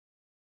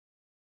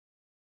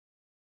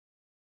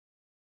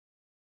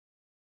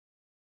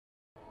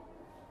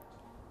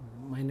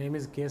name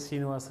is K.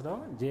 Srinivasarao,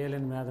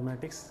 JLN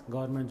Mathematics,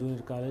 Government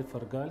Junior College for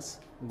Girls,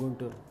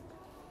 Guntur.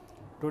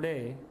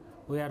 Today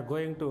we are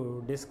going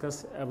to discuss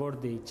about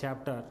the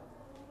chapter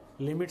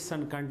Limits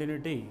and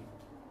Continuity,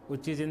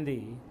 which is in the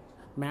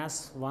Maths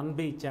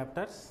 1B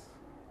chapters.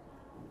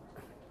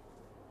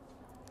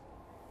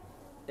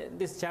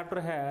 This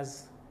chapter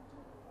has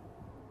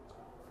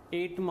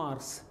 8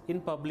 marks in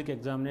public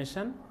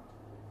examination.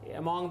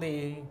 Among the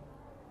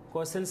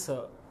questions,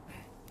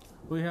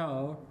 we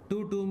have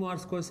two 2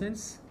 marks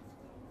questions,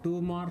 2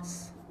 marks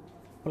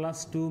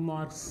plus 2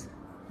 marks,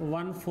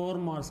 1 4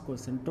 marks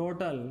question,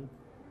 total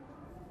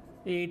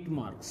 8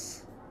 marks.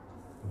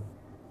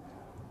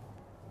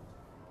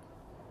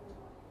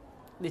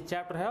 The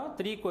chapter have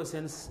 3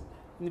 questions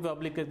in the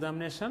public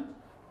examination,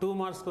 2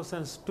 marks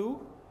questions 2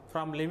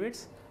 from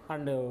limits,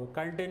 and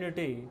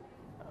continuity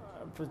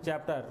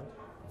chapter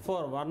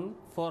 1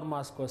 4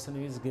 marks question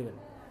is given.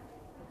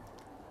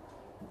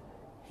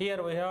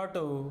 Here we have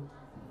to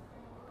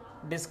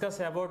discuss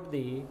about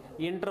the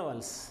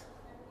intervals,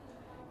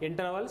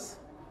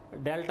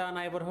 delta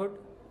neighborhood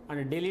and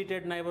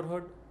deleted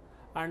neighborhood,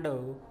 and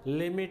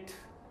limit,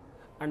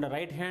 and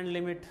right hand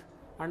limit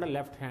and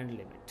left hand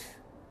limit.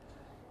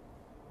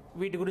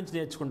 వీటి గురించి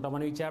నేర్చుకుంటాం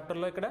మనం ఈ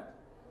చాప్టర్లో. ఇక్కడ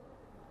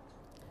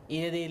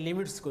ఇది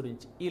limits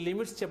గురించి. ఈ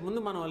లిమిట్స్ ముందు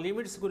మనం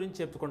లిమిట్స్ గురించి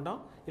చెప్పుకుంటాం.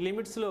 ఈ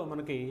లిమిట్స్లో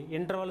మనకి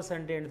ఇంటర్వల్స్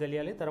అంటే ఏంటి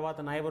తెలియాలి, తర్వాత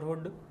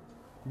neighbourhood,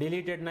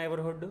 deleted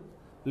neighbourhood,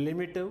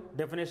 limit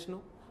definition,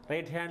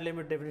 right hand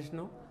limit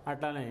definition,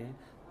 అట్లానే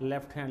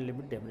లెఫ్ట్ హ్యాండ్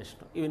లిమిట్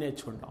డెఫినేషను, ఇవి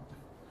నేర్చుకుంటాం.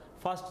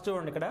 ఫస్ట్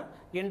చూడండి, ఇక్కడ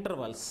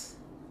intervals.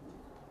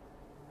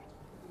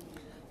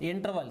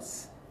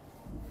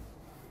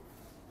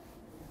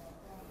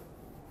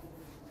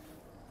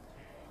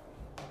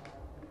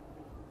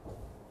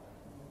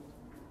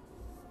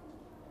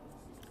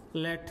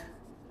 Let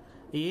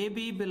AB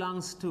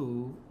belongs to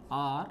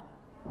R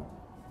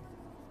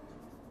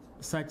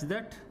such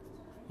that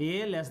A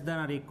less than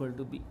or equal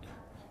to B.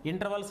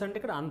 Intervals అంటే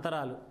ఇక్కడ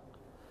అంతరాలు.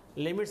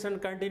 లిమిట్స్ అండ్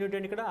కంటిన్యూటీ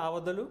అంటే ఇక్కడ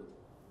అవధులు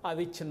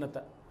అవిచ్ఛిన్నత.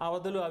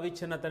 అవధులు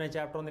అవిచ్ఛిన్నత అనే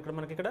చాప్టర్ ఉంది ఇక్కడ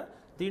మనకి. ఇక్కడ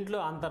దీంట్లో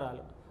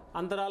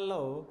అంతరాల్లో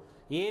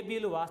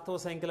ఏబీలు వాస్తవ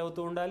సంఖ్యలు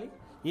అవుతూ ఉండాలి,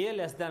 ఏ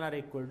less than or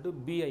equal to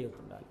be అవుతూ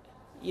ఉండాలి.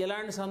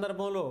 ఇలాంటి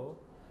సందర్భంలో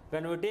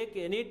when we take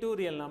any two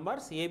real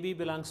numbers, AB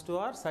belongs to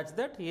R such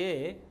that A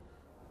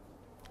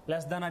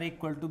less than or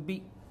equal to B,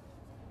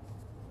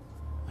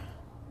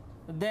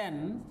 then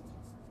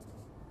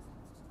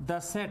the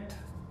set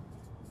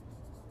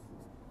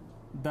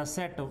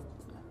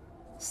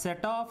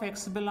of X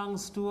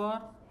belongs to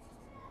R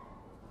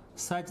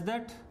such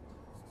that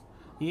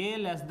A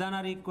less than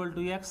or equal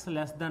to X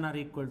less than or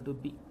equal to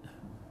B.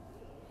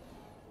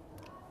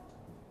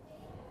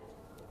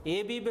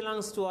 AB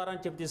belongs to R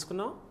అని చెప్పి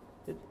తీసుకున్నాం.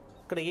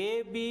 ఇక్కడ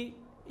AB,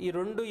 ఈ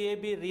రెండు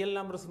AB real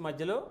numbers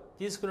మధ్యలో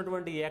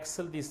తీసుకున్నటువంటి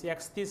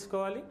X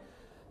తీసుకోవాలి.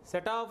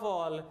 Set of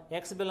all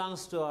X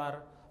belongs to are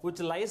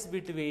which lies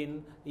between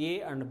A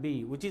and B,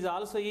 which is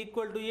also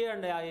equal to A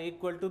and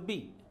equal to be.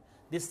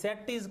 This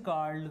set is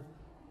called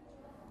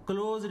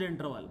closed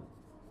interval.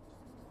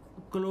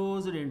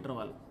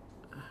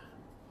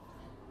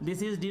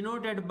 This is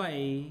denoted by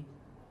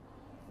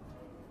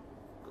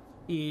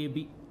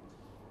AB.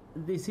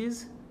 This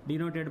is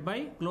denoted by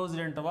closed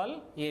interval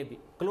AB.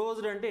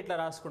 Closed అంటే ఇట్లా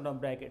రాసుకుంటాం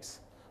brackets,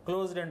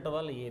 closed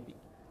interval AB.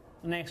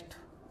 Next,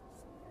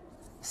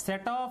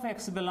 set of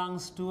X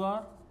belongs to R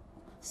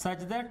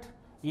such that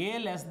A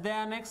less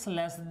than X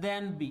less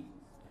than B.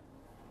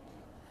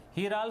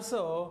 Here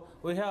also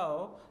we have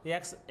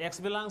X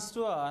belongs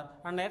to R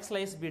and X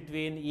lies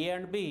between A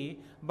and B,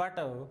 but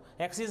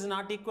X is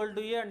not equal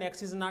to A and X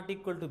is not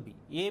equal to B.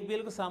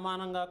 ABలకు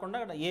సమానం కాకుండా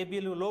అక్కడ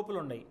ABలు లోపల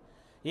ఉన్నాయి.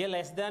 A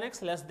less than X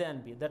less than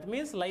B, that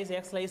means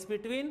X lies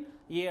between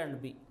A and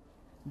B.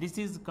 This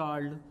is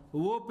called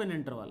open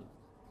interval.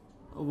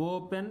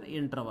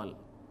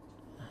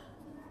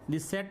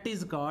 This set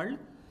is called,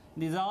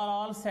 these are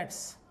all sets,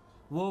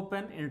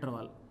 open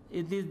interval.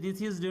 This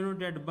is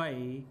denoted by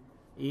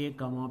A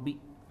comma B.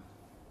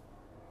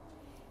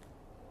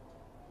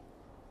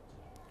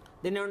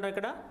 దీన్ని ఏమంటారు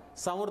ఇక్కడ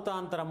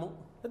సమృతాంతరము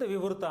లేదా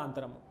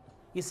వివృతాంతరము.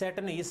 ఈ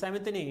సెట్ని, ఈ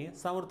సమితిని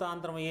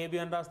సమృతాంతరం AB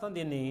అని రాస్తాం,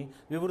 దీన్ని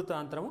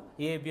వివృతాంతరం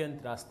ఏబి అని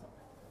రాస్తాం.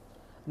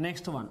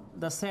 Next one,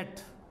 the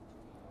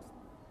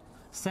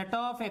set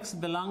of X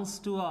belongs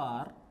to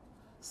are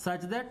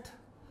such that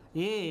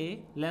A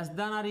less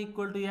than or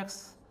equal to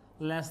X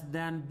less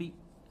than B.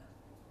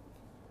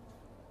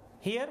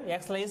 Here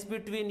X lies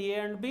between A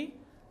and B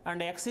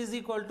and X is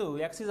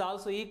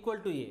also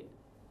equal to A.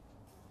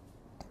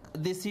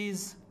 This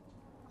is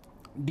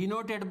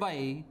denoted by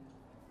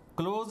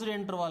closed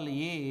interval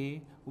A,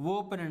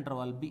 open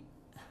interval B.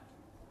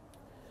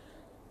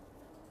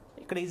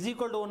 ఇక్కడ is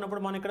equal to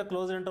ఉన్నప్పుడు మనం ఇక్కడ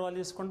closed interval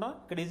తీసుకుంటాం,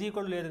 ఇక్కడ is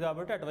equal లేదు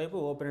కాబట్టి అటువైపు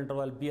open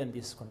interval B అని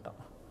తీసుకుంటాం.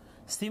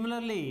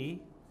 Similarly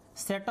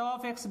set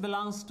of X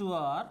belongs to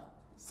are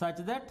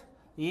such that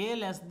A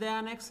less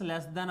than x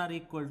less than or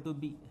equal to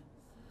be.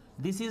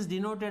 This is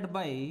denoted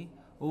by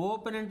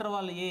open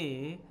interval A,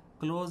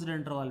 closed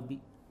interval B.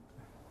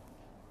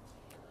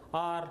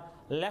 Are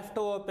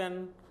left open,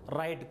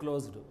 right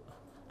closed.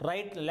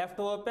 right, left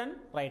open,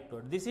 right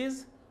closed. This is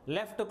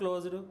left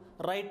closed,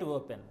 right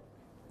open.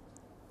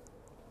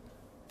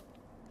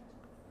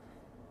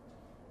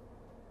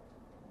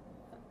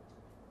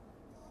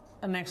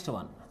 Next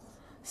one,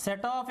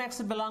 set of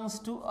x belongs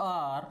to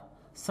R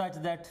such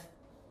that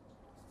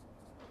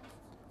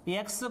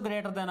x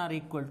greater than or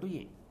equal to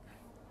A.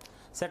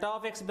 Set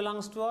of x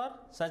belongs to R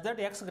such that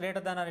x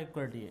greater than or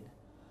equal to A.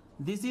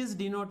 This is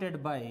denoted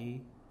by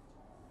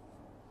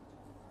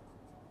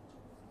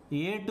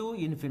A to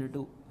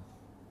infinity.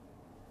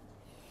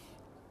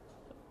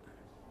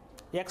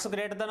 X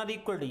greater than or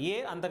equal to A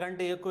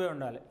అంతకంటే ఎక్కువే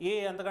ఉండాలి. A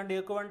అంతకంటే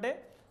ఎక్కువ అంటే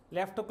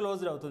left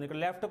closed అవుతుంది. ఇక్కడ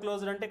left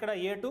closed అంటే ఇక్కడ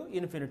A to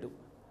infinity.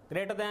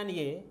 Greater than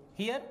A,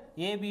 here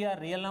A, B are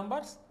real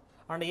numbers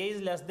and A is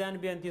less than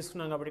B అని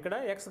తీసుకున్నాం కాబట్టి ఇక్కడ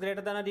x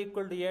greater than or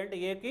equal to A అంటే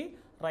A కి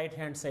రైట్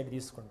హ్యాండ్ సైడ్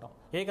తీసుకుంటాం.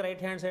 A కి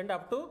right hand side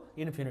up to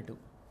infinity.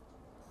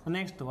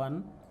 Next one,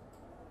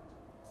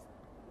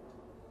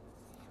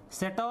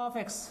 set of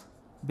x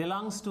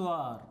belongs to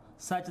R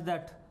such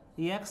that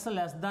x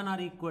less than or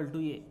equal to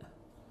A.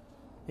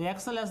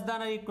 X less than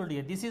or equal to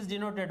A. This is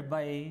denoted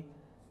by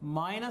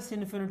minus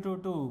infinity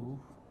to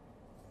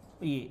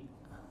A.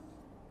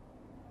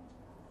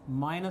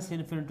 Minus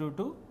infinity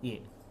to A.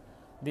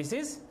 This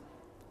is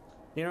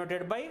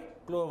denoted by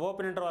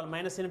open interval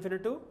minus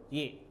infinity to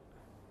A.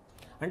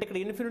 అంటే ఇక్కడ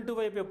infinity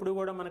వైపు ఎప్పుడు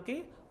కూడా మనకి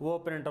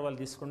open interval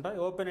తీసుకుంటాం.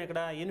 Open ఇక్కడ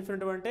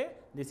infinity అంటే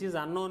this is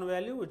unknown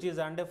value which is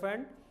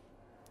undefined.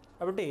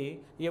 కాబట్టి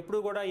ఎప్పుడు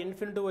కూడా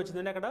ఇన్ఫినిటీ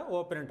వచ్చిందంటే అక్కడ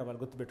ఓపెన్ ఇంటర్వల్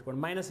గుర్తుపెట్టుకోండి.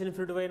 మైనస్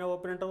ఇన్ఫినిటీ అయిన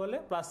ఓపెన్ ఇంటర్వల్,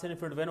 ప్లస్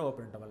ఇన్ఫినిటీ అయిన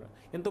ఓపెన్ ఇంటర్వల్.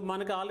 ఇంత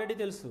మనకి ఆల్రెడీ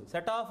తెలుసు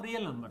set of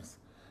real numbers.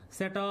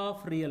 Set of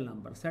real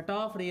numbers. Set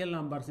of real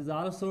numbers is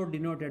also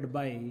denoted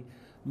by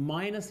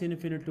minus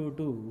infinity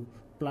to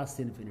plus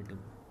infinity.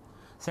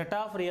 Set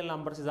of real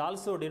numbers is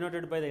also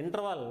denoted by the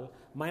interval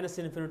minus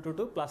infinity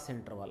to plus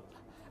interval.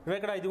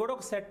 ఇక్కడ ఇది కూడా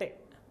ఒక set.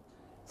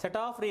 Set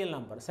of real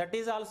number. Set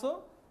is also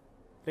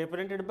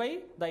represented by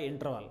the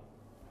interval.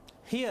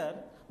 Here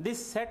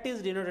this set is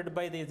denoted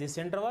by this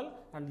interval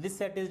and this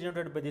set is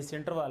denoted by this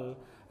interval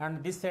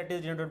and this set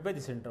is denoted by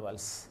this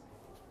intervals.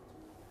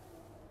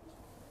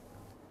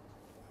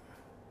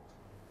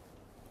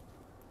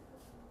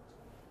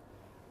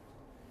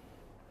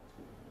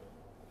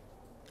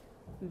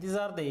 These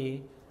are the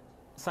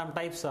some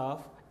types of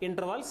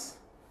intervals.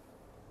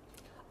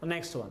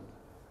 Next one,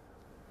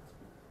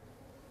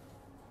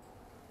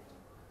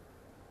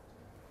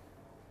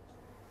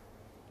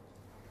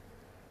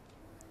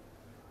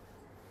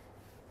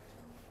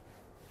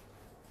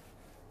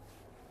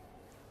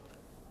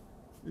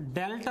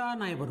 delta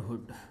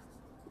neighborhood.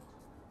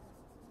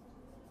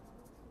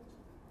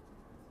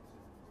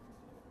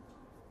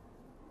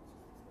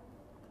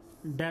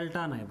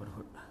 Delta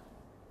neighborhood.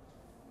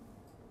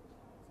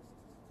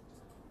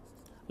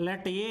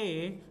 Let A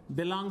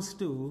belongs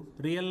to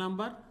real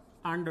number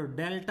and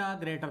delta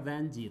greater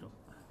than 0.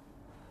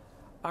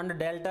 And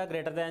delta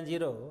greater than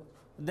 0,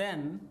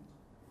 then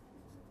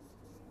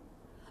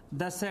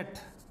the set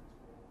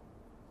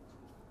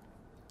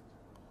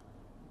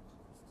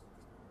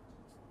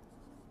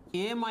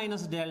A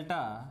minus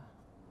delta,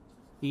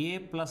 A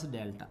plus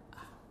delta.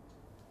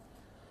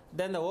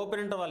 Then the open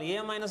interval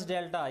A minus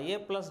delta, A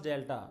plus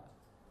delta.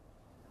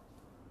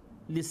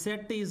 The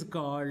set is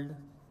called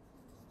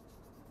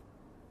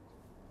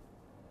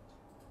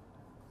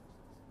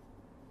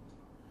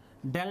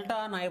delta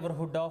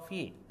neighborhood of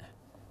A.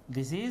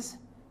 This is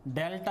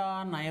delta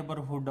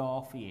neighborhood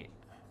of A.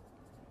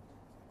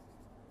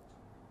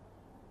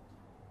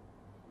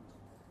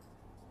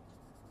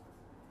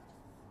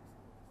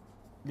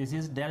 This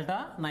is delta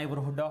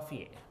neighborhood of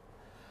A.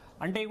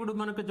 అంటే ఇప్పుడు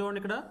మనకు చూడండి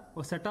ఇక్కడ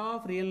ఒక set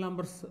of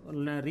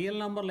real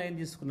number line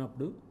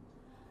తీసుకున్నప్పుడు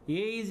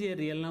A is a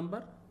real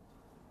number.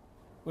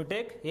 We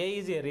take A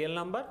is a real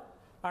number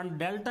and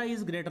delta is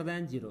greater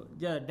than 0.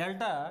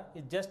 Delta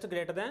is just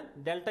greater than,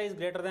 delta is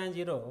greater than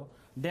 0.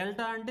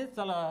 Delta అంటే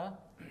చాలా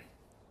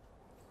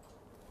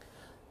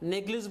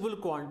negligible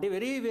quantity,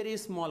 very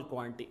small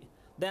quantity.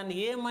 Then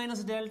A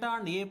minus delta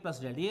and A plus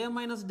delta. A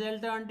minus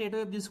delta అంటే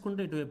ఎటువైపు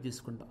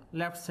తీసుకుంటాం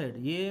left side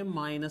A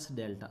minus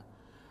delta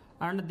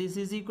and this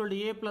is equal to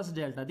A plus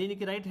delta.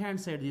 దీనికి right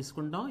hand side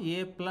తీసుకుంటాం A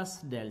plus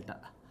delta.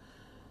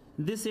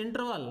 This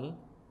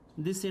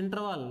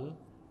interval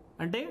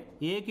అంటే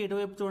ఏకి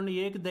ఎటువైపు చూడండి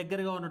ఏకి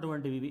దగ్గరగా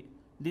ఉన్నటువంటివి ఇవి.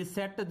 This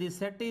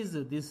set is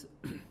this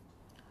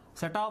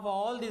set of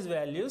all these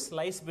values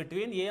lies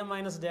between A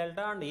minus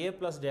delta and A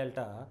plus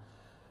delta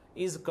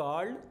is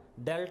called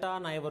delta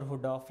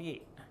neighborhood of A.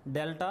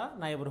 Delta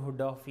neighborhood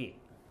of A.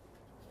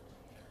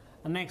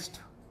 Next,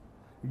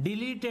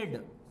 deleted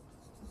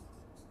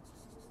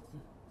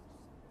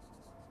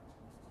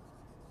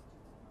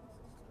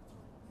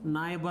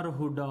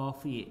neighborhood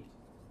of A.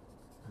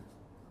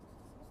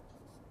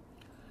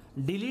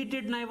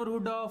 Deleted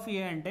neighborhood of A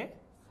అంటే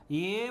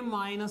A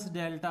minus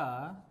delta,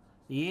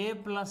 A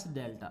plus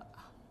delta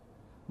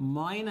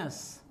minus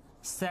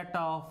set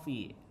of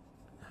A.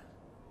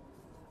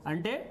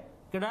 అంటే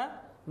ఇక్కడ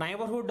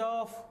neighborhood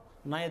of,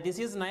 this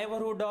is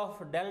neighborhood of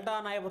delta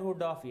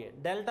neighborhood of A.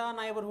 Delta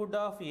neighborhood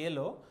of A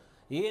లో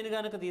ఏని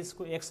కనుక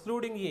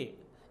excluding A,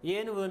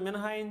 ఏను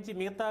మినహాయించి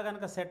మిగతా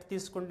కనుక సెట్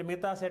తీసుకుంటే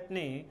మిగతా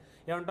సెట్ని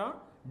ఏమంటాం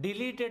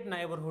డిలీటెడ్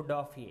నైబర్హుడ్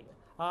ఆఫ్ ఏ.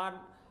 ఆ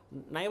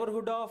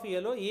నైబర్హుడ్ ఆఫ్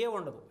ఏలో ఏ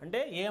ఉండదు, అంటే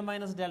ఏ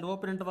minus delta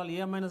open interval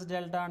A minus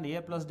delta and A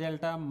plus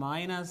delta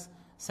minus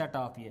set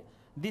of A.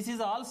 This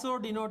is also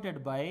denoted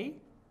by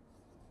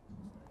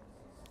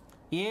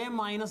A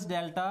minus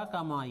delta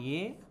comma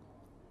A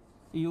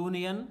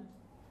union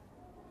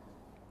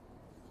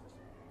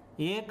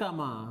A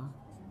comma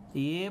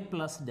A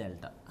plus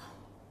delta.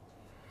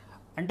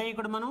 అంటే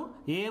ఇక్కడ మనం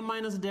ఏ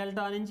minus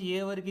delta నుంచి ఏ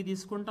వరకు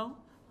తీసుకుంటాం,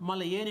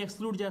 మళ్ళీ ఏని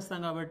exclude చేస్తాం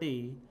కాబట్టి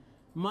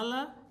మళ్ళా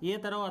ఏ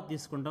తర్వాత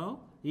తీసుకుంటాం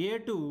A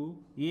to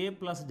A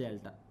plus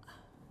delta.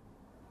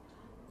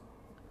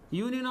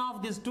 Union of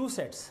this two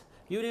sets,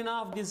 union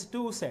of this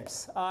two sets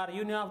are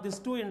union of this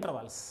two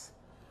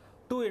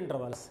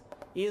intervals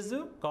is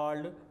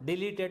called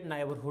deleted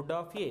neighbourhood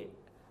of ఏ.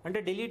 అంటే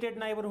డిలీటెడ్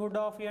నైబర్హుడ్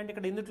ఆఫ్ ఏ అంటే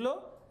ఇక్కడ ఇందులో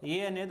ఏ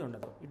అనేది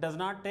ఉండదు, it does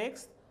not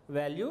takes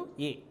value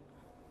A.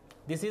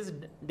 This is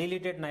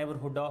deleted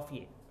neighbourhood of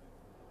A.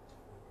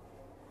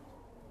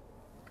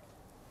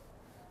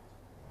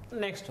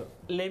 Next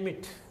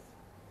limit.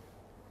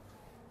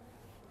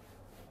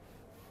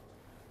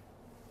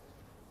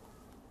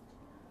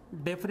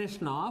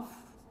 Definition of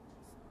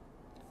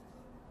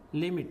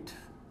limit.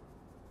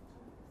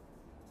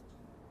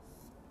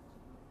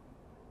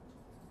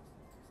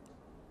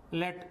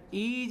 Let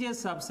E is a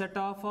subset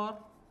of R.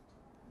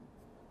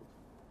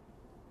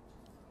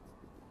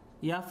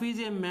 F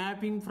is a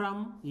mapping from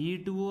E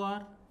to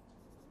R,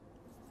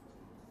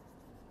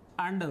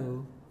 and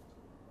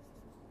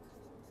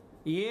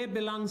A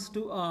belongs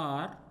to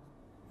R,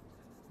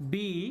 B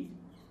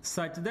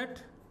such that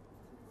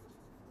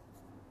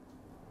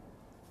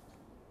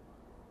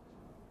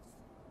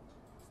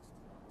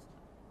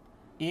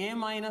A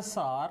minus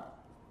R,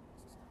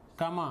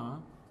 comma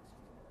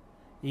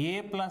A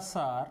plus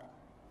R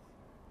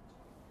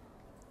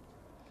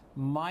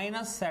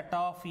minus set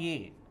of A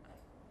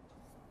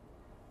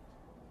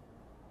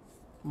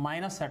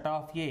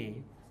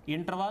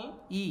interval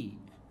E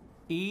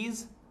is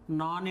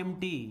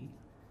non-empty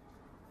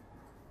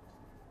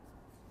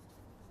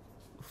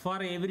for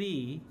every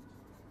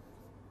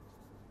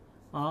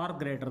R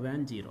greater than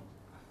 0.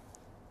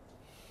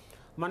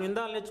 మనం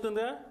ఇందా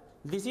నేర్చుకుందా,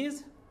 this is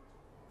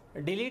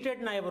deleted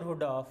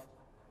neighborhood of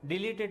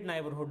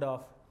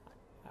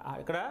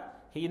ఇక్కడ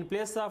in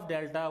place of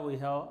delta we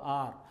have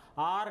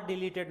r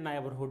deleted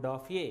neighborhood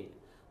of a,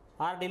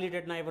 r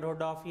deleted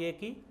neighborhood of a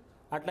కి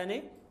అట్లనే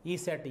ఈ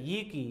set E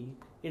కి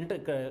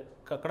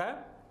అక్కడ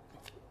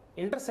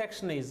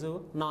intersection is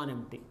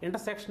non-empty,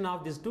 intersection of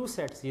these two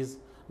sets is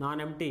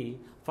non-empty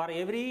for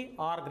every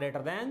r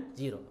greater than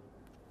 0.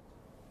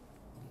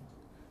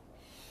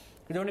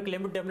 ఇదిగోండి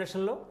limit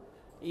డెఫినేషన్లో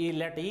ఈ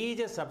let E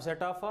is a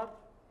subset of R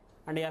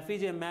and F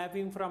is a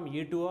mapping from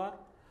E to R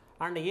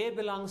and A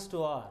belongs to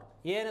R.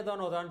 A అనే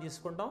దాన్ని ఉదాహరణ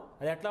తీసుకుంటాం,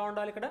 అది ఎట్లా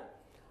ఉండాలి ఇక్కడ,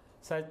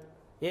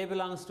 A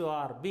belongs to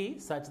R B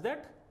such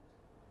that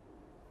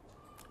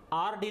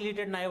R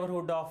deleted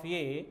neighborhood of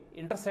A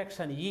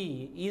intersection E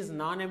is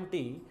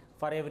non-empty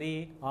for every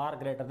R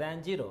greater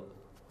than 0.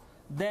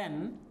 Then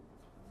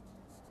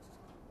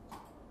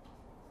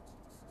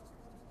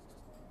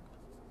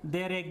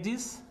there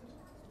exists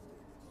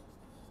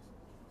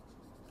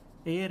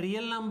a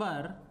real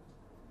number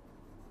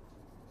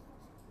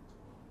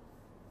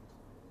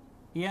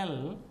L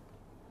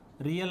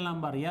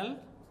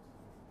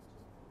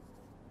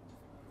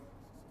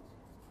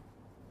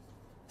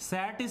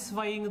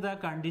satisfying the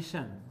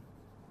condition.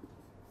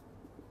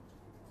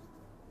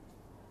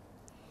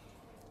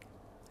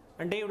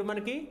 అంటే ఇప్పుడు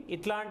మనకి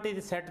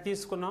ఇట్లాంటిది set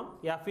తీసుకున్నాం,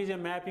 F is a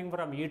mapping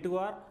from E to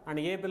R and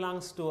A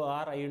belongs to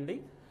R అయ్యండి.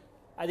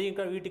 అది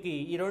ఇంకా వీటికి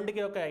ఈ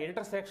రెండుకి ఒక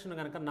ఇంటర్సెక్షన్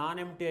కనుక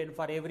non empty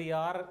for every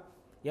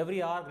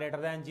are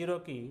greater than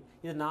 0కి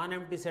ఇది నాన్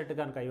ఎంప్టీ సెట్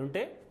కనుక అయి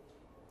ఉంటే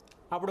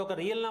అప్పుడు ఒక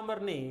రియల్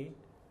నెంబర్ని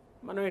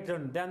మనం ఎట్లా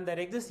then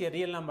there exist A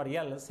real number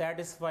L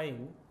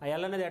satisfying, ఆ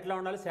ఎల్ అనేది ఎట్లా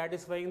ఉండాలి,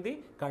 satisfying the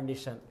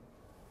condition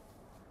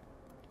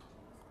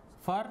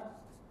for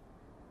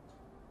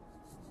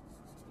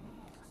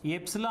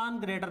epsilon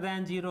greater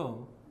than 0.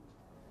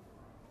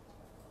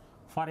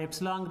 For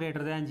epsilon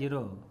greater than 0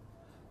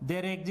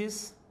 there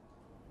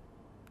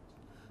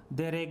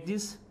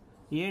exists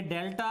a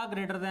delta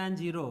greater than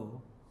 0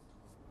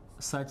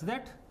 such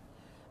that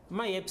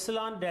my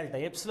epsilon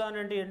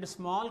అంటే ఏంటి,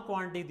 small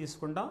quantity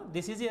తీసుకుంటాం.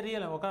 This is a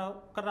real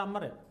ఒక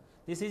number,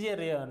 this is a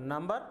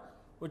number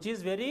which is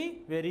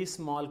very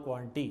small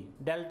quantity.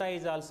 Delta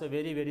is also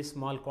very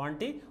small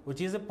quantity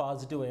which is a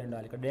positive అయి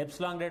ఉండాలి. ఇక్కడ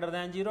epsilon greater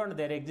than 0 and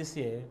there exists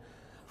a,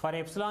 for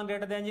epsilon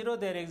greater than 0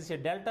 there exists a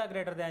delta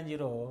greater than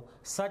 0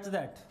 such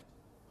that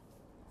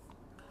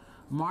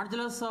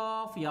modulus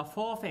of f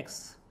of x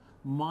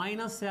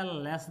minus L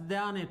less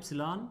than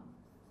epsilon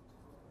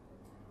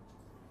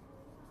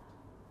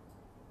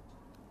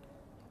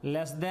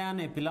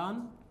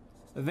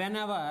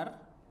whenever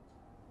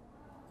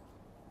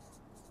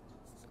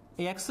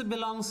x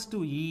belongs to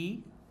E.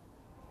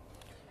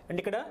 and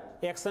ఇక్కడ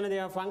x అనేది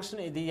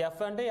function, ఇది f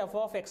అంటే f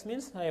of x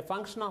means a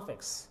function of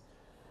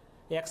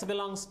x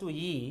belongs to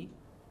E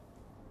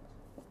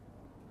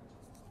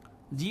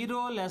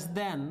 0 less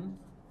than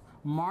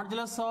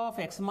modulus of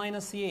x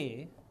minus a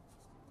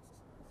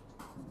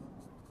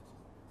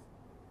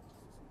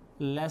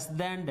less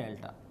than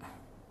delta.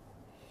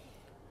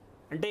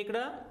 అంటే ఇక్కడ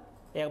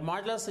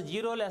modulus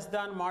 0 less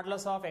than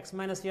modulus of X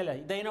minus L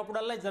ఇది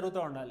అయినప్పుడల్లా ఇది జరుగుతూ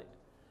ఉండాలి.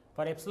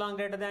 For epsilon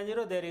greater than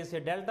 0 there is a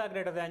delta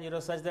greater than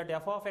 0 such that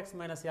F of X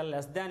minus L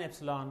less than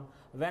epsilon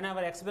when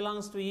ever X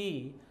belongs to ఈ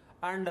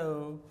and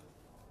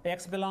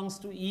X belongs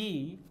to ఈ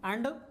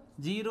and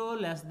 0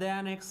 less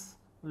than x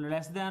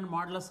less than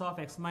modulus of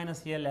X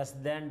minus L less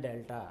than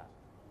delta.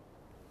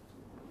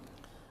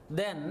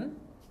 Then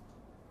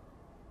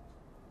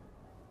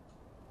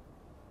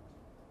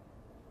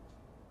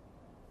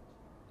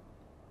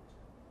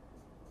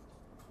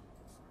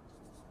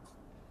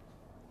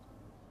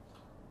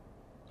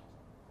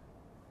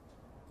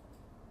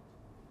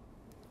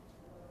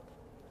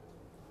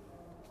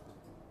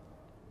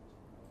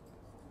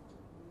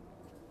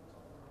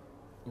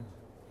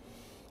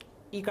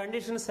ఈ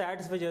condition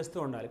satisfy చేస్తూ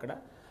ఉండాలి ఇక్కడ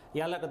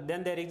L.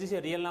 Then there exist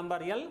A real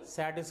number L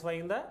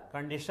satisfying the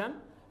condition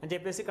అని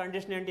చెప్పేసి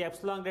condition ఏంటి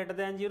epsilon greater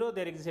than 0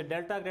 there exist A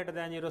delta greater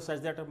than 0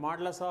 such that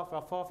modulus of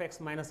F of X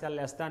minus L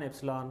less than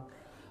epsilon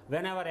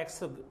when ever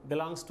X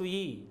belongs to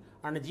ఈ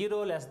and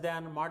 0 less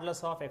than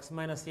modulus of X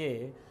minus A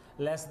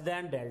less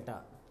than delta.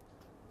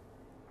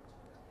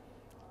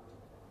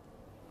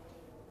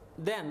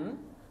 Then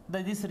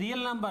this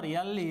real number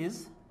L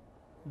is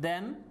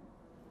then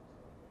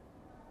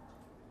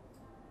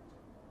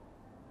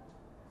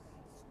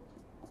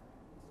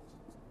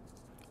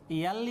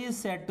L is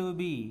said to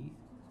be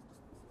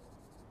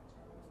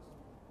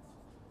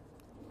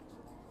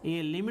a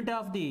limit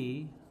of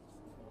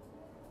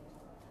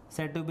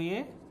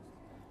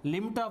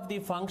the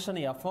function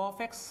f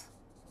of x,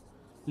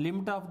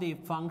 limit of the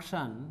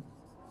function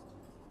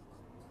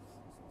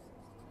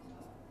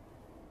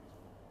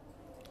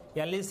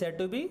L is said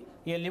to be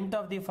a limit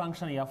of the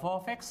function f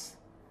of x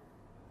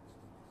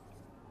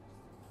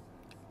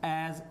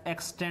as x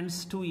tends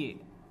to a,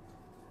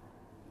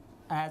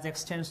 as x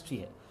tends to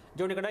a.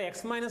 చూడండి ఇక్కడ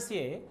X minus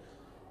A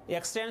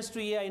X tends to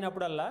A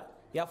అయినప్పుడల్లా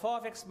F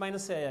of X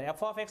minus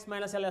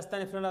L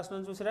ఎస్తాను F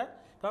రాస్తున్నాను చూసారా.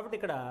 కాబట్టి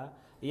ఇక్కడ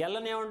L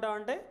అని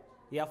ఏమంటామంటే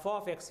F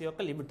of X యొక్క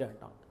limit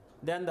అంటాం.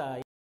 Then the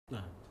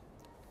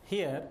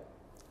here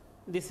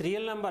this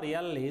real number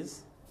L is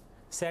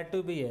said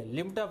to be A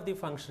limit of the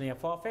function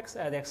F of X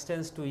as X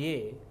tends to A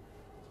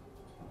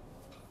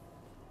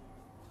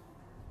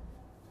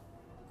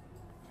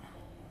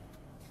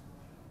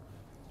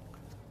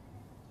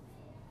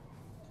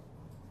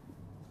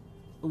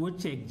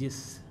which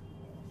exists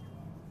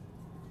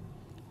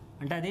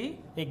అంటే అది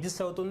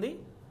exist అవుతుంది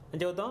అని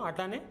చెబుతాం.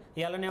 అట్లానే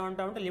L అని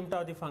ఏమంటామంటే limit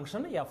of the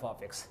function F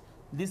of X.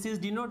 This is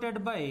denoted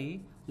by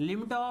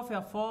limit of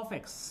F of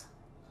X,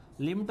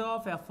 limit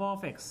of F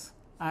of X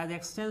as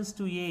X tends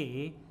to A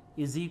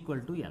is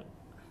equal to L.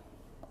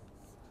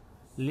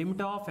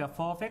 Limit of F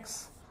of X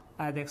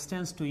as X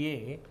tends to A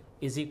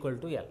is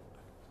equal to L.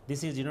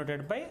 This is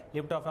denoted by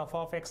limit of F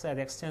of X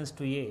as X tends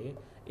to A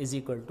is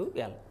equal to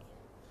L.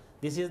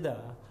 This is the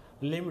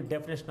limit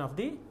definition of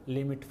the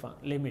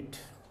limit.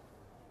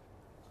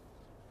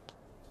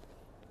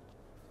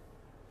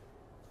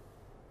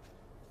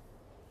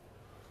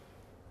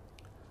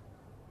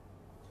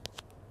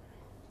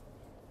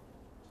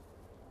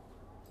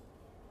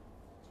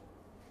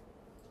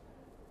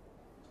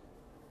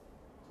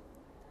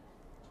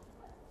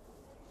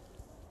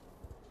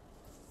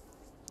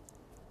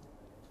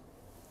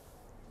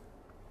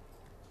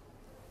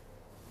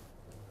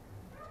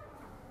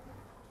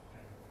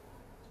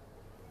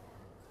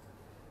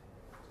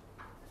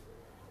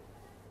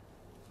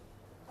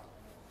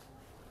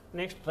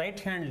 Next, right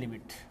hand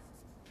limit.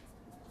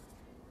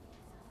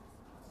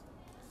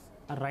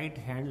 Right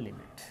hand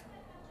limit.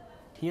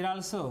 Here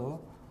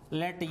also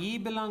let E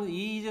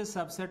is a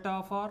subset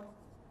of R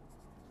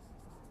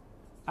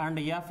and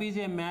F is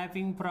a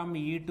mapping from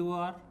E to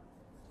R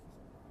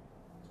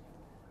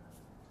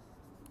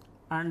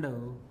and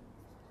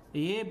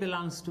A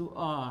belongs to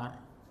R,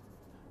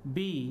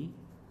 B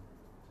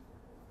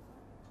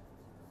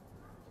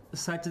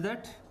such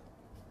that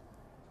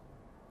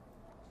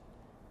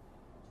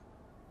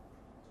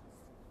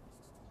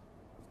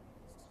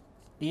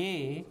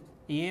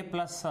A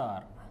plus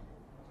R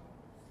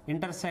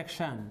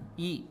intersection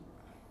E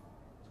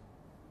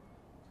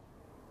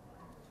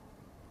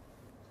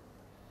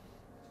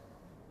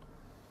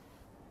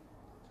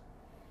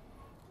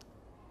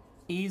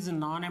is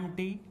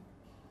non-empty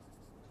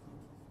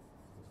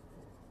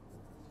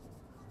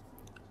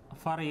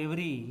for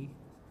every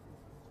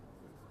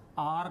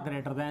R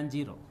greater than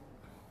 0.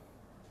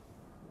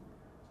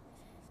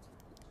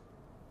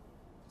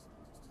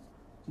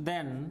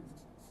 Then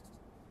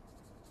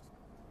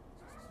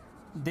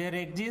there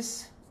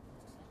exists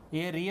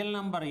a real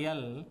number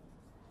L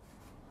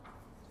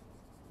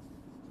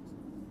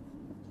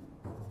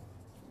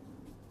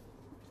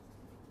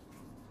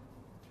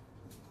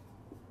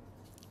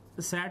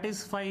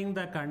satisfying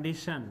the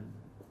condition.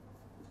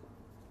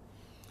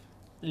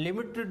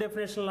 Limit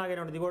definition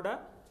లాగానే ఉంటుంది కూడా.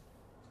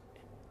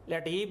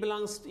 let A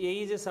belongs to, A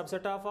is a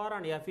subset of R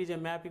and F is a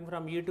mapping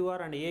from E to R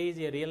and A is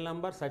a real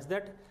number such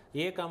that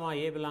A comma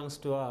A belongs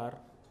to R.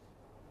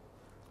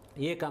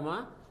 A comma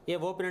A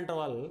open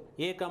interval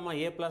A comma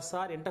A plus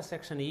R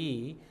intersection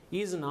E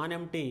is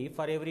non-empty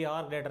for every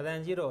R greater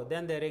than 0.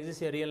 Then there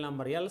exists a real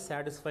number L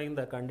satisfying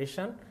the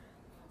condition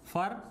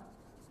for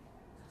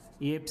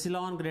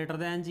epsilon greater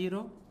than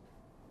 0.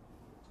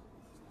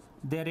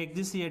 There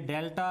exists a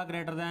delta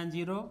greater than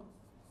 0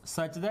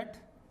 such that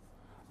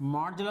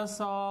modulus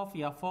of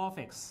f of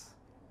x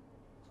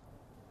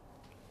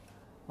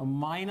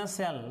minus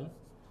L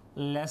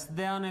less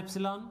than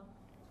epsilon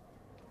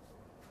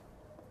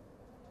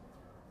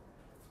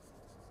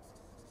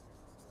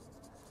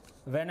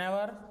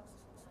whenever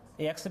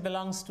x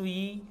belongs to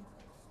E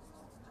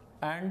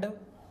and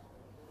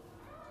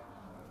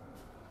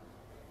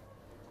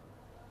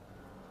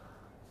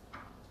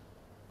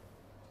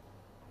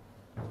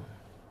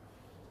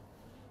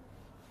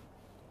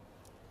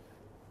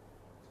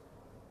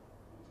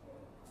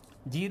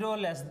zero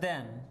less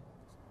than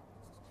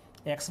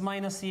x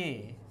minus a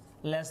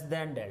less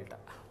than delta.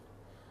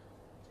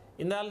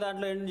 ఇందాల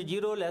దాంట్లో ఏంటి,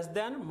 zero less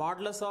than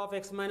modulus of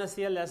X minus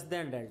A less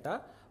than delta.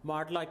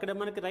 మాడ్లా ఇక్కడ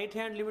మనకి right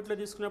hand లిమిట్లో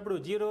తీసుకున్నప్పుడు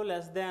zero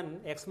less than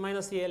x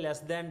minus ఏ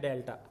less than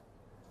delta.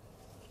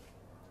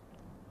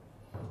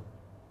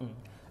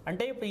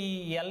 అంటే ఇప్పుడు ఈ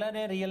L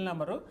అనే real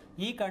number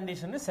ఈ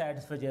కండిషన్ని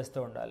సాటిస్ఫై చేస్తూ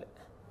ఉండాలి.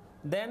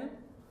 Then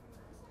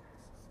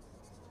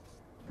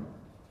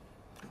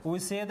we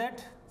say that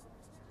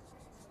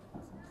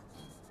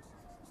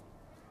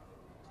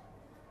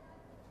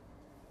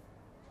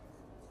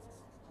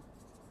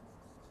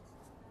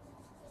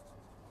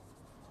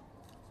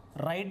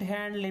right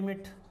hand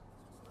limit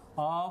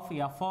of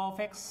f of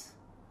x,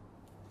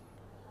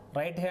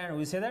 right hand,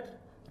 we say that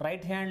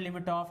right hand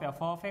limit of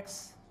f of x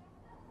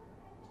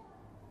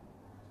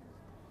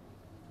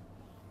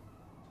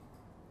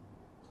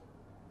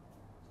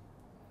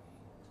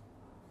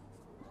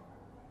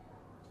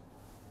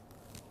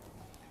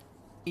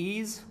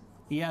is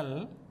L,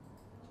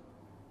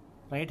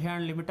 right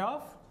hand limit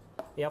of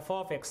f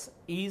of x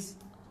is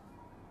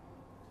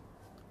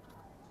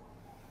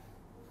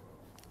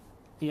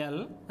L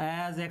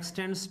as x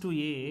tends to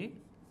A,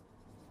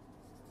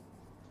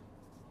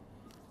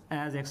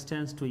 as x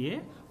tends to A,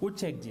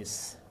 which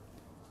exists.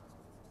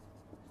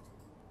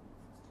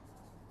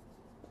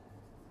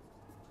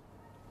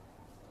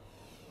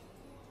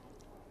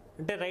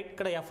 అంటే right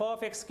ఇక్కడ F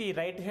of ఎక్స్కి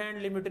right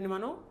hand లిమిట్ని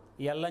మనం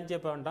L అని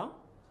చెప్పి ఉంటాం.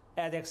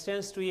 As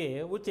x tends to a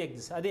which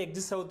exist, అది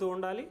exist అవుతూ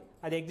ఉండాలి.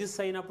 అది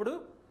ఎగ్జిస్ట్ అయినప్పుడు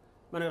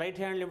మన right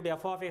hand limit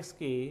F of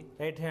ఎక్స్కి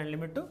right hand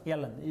limit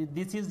L అంది.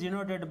 This is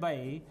denoted by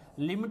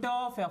limit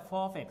of F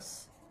of X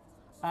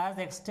as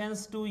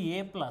x tends to A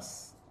plus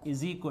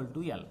is equal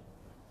to L.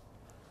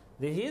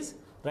 This is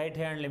right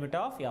hand limit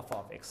of F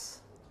of X.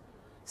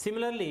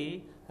 Similarly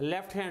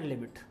left hand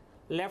limit,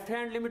 left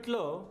hand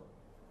లిమిట్లో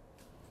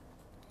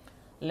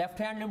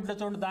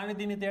చూడండి, దాని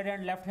దీన్ని తేడా.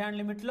 Left hand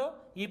లిమిట్లో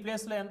ఈ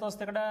ప్లేస్లో ఎంత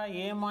వస్తుంది, ఇక్కడ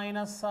ఏ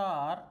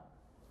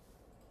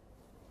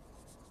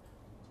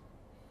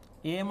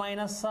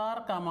minus are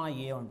comma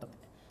ఏ ఉంటుంది.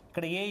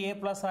 ఇక్కడ ఏ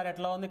ప్లస్ ఆర్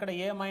ఎట్లా ఉంది, ఇక్కడ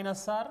ఏ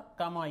minus are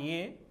comma A.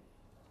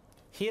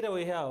 Here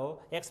we have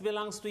X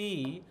belongs to ఈ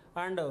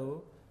అండ్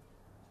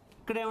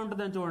ఇక్కడ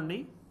ఏముంటుందని చూడండి,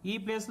 ఈ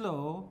ప్లేస్లో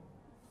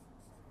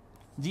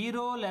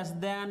జీరో లెస్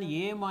దాన్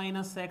ఏ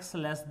minus X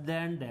less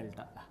than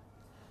delta.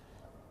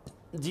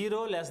 Zero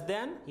less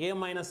than ఏ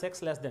minus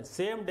X less than,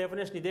 same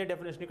definition, ఇదే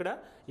డెఫినేషన్. ఇక్కడ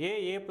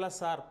ఏ ప్లస్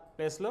ఆర్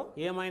ప్లేస్లో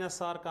ఏ minus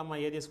are కమ్మ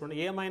ఏ తీసుకోండి.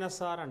 ఏ minus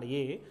are and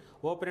A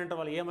open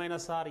interval A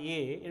minus are A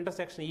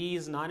intersection E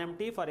is non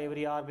empty for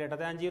every are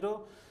greater than 0.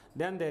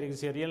 Then there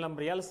is a real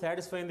number L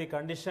satisfying the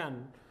condition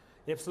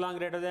epsilon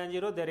greater than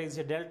 0. There is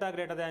a delta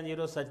greater than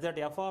 0 such that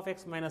f of x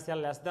minus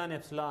L less than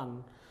epsilon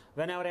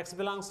whenever x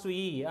belongs to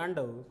E and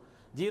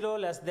 0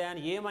 less than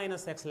a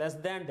minus x less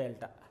than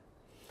delta.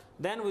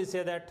 Then we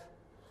say that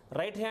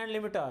right hand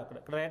limit,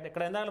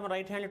 ఇక్కడ ఎందాక మనం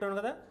right hand limit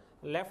ఉంది కదా,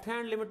 left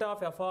hand limit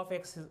of F of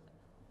X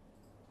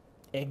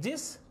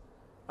exist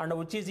and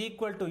which is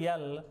equal to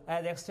L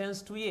as x tends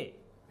to ఏ.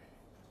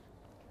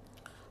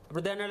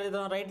 ఇప్పుడు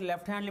దాని right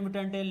left hand limit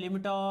అంటే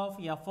limit of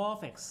F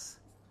of X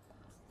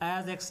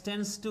as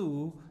x tends to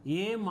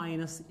A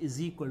minus is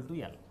equal to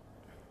L.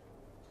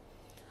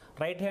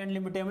 Right hand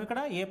limit ఏమో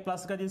ఇక్కడ ఏ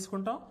ప్లస్గా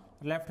తీసుకుంటాం,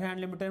 left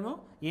hand limit ఏమో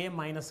ఏ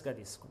మైనస్గా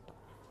తీసుకుంటాం.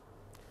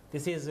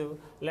 This is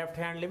left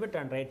hand limit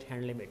and right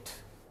hand limit.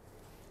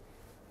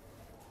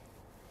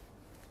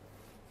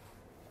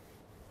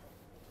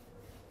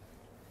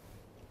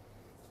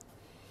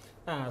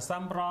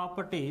 Some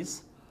properties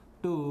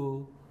to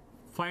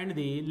find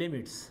the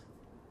limits.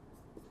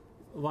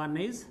 One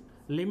is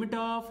limit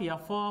of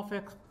f of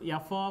x,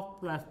 f of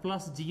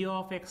plus g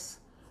of x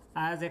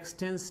as x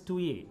tends to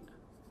a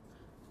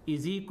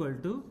is equal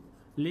to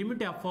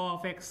limit f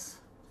of x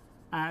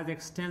as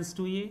x tends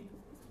to a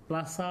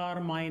plus or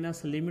minus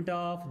limit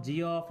of g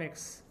of x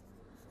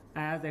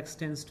as x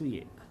tends to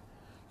a.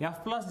 F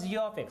plus g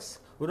of x,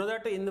 we know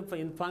that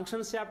in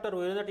functions chapter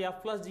we know that f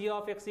plus g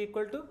of x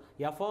equal to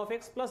f of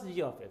x plus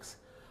g of x.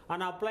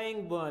 And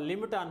applying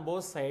limit on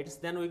both sides,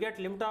 then we get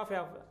limit of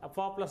f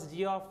plus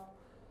g of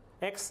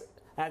x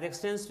as x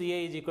tends to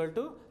a is equal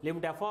to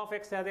limit f of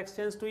x as x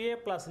tends to a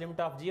plus limit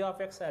of g of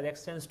x as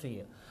x tends to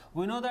a.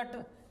 We know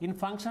that in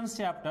functions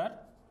chapter,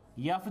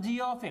 fg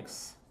of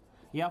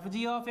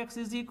x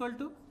is equal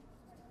to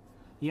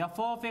f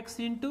of x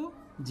into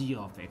g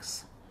of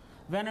x.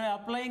 When we are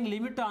applying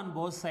limit on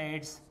both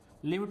sides,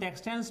 limit x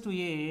tends to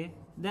a,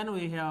 then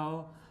we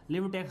have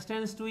limit x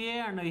tends to a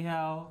and we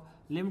have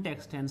limit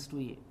x tends to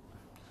a.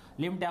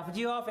 Limit of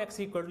g of x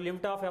equal to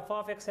limit of f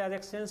of x as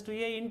x tends to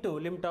a into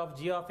limit of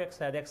g of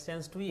x as x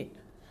tends to a.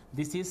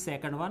 This is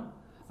second one.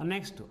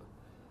 Next,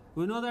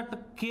 we know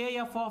that k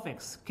f of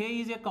x,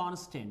 k is a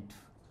constant.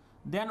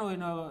 Then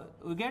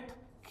we get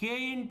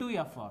k into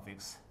f of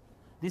x.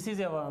 This is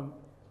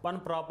one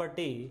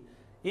property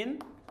in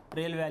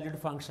real valued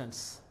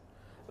functions.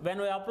 When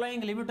we are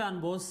applying limit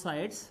on both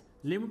sides,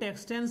 limit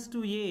x tends to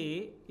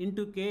a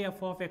into k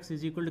f of x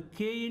is equal to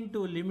k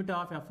into limit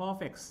of f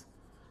of x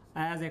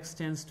as x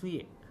tends to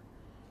a.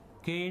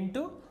 K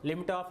into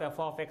limit of f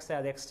of x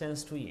as x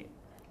tends to a.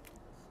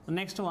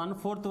 Next one,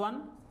 fourth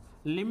one,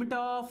 limit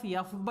of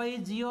f by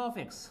g of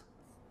x.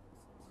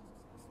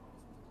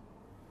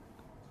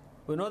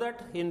 We know that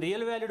in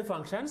real valued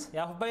functions,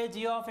 f by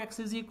g of x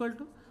is equal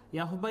to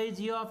f by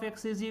g of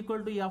x is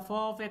equal to f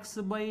of x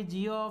by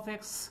g of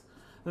x,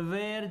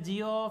 where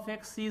g of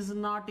x is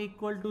not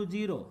equal to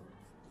 0.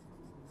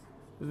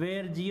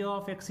 Where g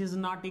of x is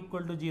not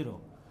equal to 0.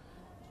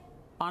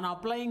 On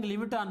applying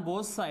limit on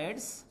both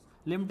sides,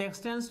 limit x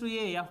tends to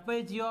a, f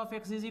by g of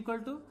x is equal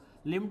to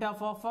limit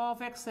of f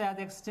of x as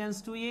x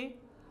tends to a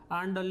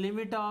and the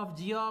limit of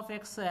g of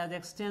x as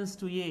x tends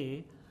to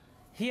a.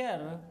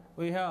 Here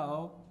we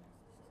have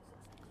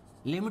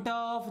limit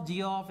of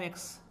g of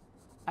x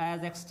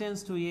as x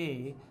tends to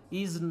a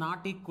is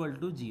not equal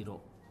to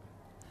 0.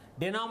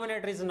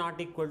 Denominator is not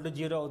equal to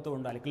 0 అవుతూ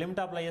ఉండాలి. Limit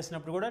apply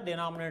చేసినప్పుడు కూడా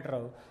denominator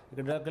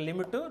ఇక్కడ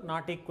limit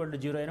not equal to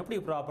 0 అయినప్పుడు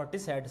ఈ property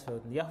satisfy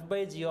అవుతుంది. f by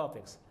g of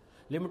x,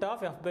 limit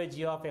of f by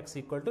g of x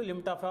equal to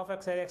limit of f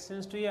x as x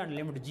tends to a and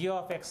limit g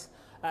of x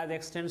as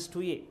x tends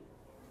to a.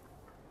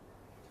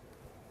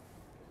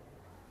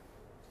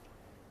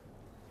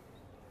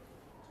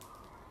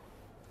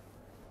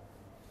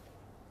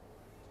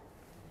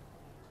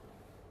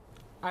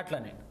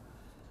 అట్లనే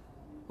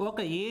ఒక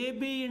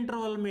AB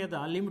interval మీద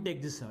limit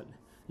exist అవ్వాలి.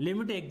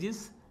 Limit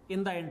exist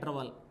in the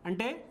interval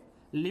అంటే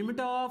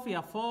limit of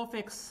F of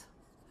X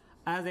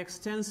as x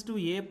tends to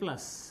A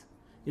plus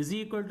is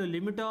equal to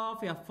limit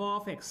of F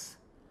of X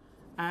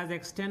as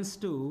x tends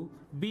to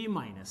be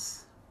minus.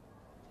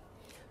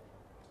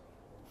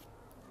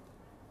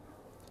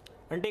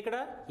 అంటే ఇక్కడ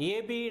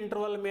AB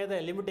interval మీద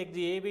limit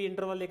AB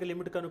interval యొక్క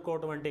limit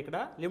కనుక్కోవడం అంటే ఇక్కడ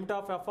limit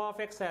of F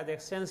of X as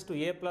x tends to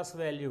A plus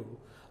value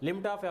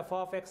limit of F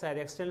of X as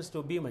x tends to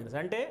be minus.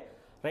 అంటే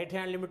right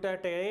hand limit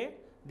at a,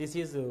 this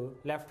is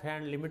left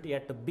hand limit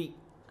at B.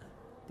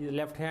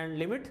 Left hand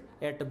limit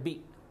at B.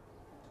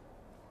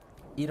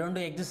 ఈ రెండు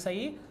exist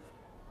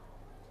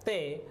అయితే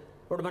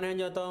ఇప్పుడు మనం ఏం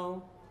చేద్దాం,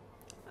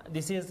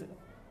 this is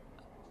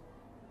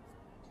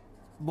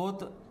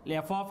both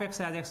f of x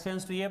as x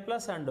tends to a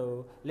plus and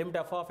limit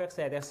f of x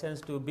as x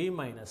tends to b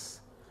minus,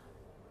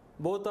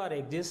 both are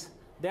exist.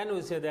 Then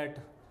we say that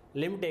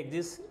limit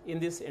exists in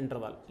this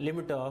interval,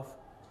 limit of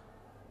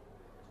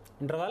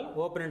interval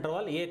open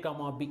interval a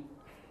comma b.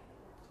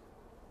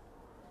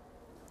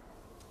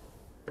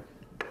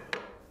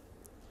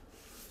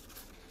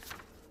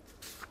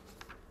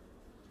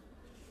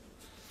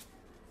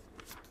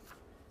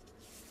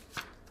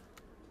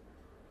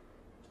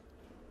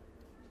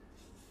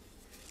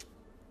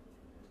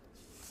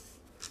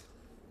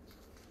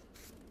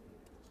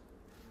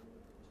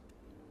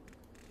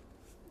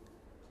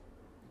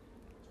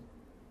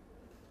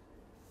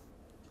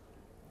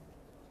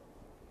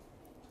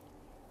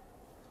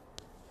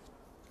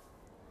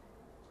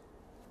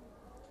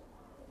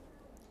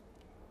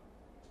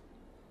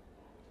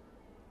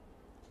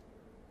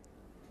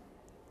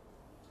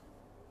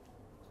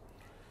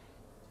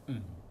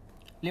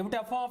 Limit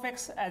f of x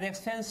as x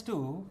tends to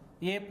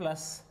a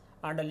plus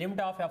and limit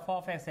of f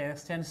of x as x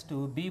tends to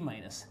b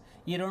minus.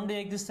 ఈ రెండు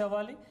exist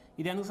అవ్వాలి.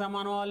 ఇది ఎందుకు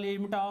సమానం అవ్వాలి?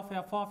 Limit of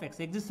F of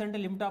X exist అంటే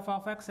limit of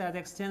of X as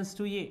x tends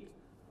to ఏ.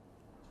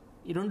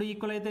 ఈ రెండు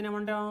ఈక్వల్ అయితేనే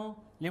ఏమంటాం,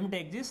 లిమిట్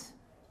ఎగ్జిస్ట్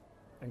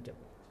అని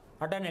చెప్పు.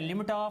 అట్లానే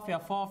limit of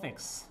F of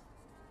X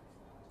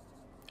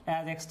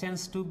as x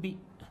tends to be.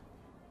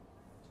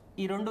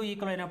 ఈ రెండు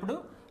ఈక్వల్ అయినప్పుడు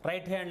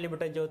రైట్ హ్యాండ్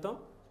లిమిట్ అని చెబుతాం.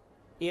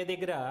 ఏ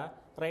దగ్గర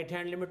రైట్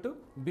హ్యాండ్ లిమిట్,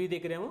 బి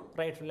దగ్గర ఏమో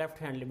లెఫ్ట్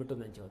హ్యాండ్ లిమిట్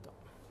ఉందని చెబుతాం.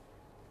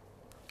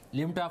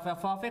 Limit of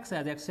F of X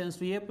as x tends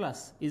to A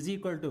plus is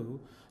equal to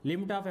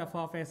limit of F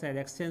of X as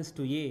x tends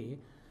to A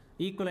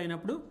equal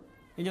అయినప్పుడు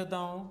ఏం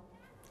చెబుతాం,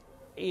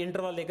 ఈ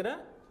interval దగ్గర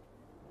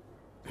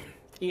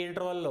ఈ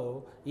ఇంటర్వల్లో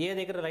ఏ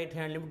దగ్గర రైట్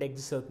హ్యాండ్ లిమిట్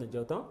ఎగ్జిస్ట్ అవుతుందని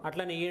చెబుతాం.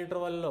 అట్లనే ఈ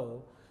ఇంటర్వల్లో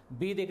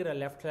బి దగ్గర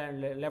లెఫ్ట్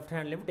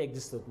హ్యాండ్ లిమిట్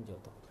ఎగ్జిస్ట్ అవుతుందని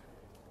చెబుతాం.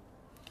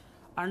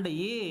 And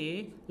A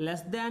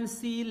less than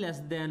C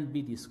less than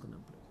B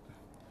తీసుకున్నప్పుడు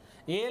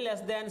a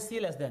less than c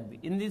less than b,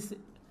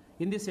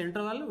 in this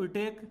interval we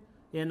take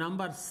a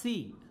number c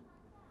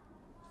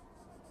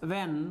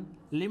when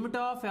limit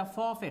of f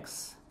of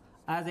x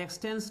as x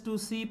tends to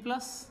c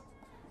plus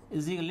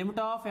is equal limit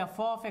of f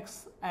of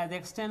x as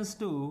x tends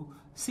to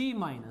c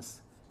minus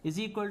is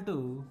equal to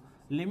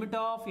limit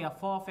of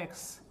f of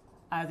x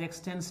as x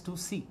tends to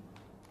c.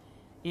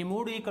 ఈ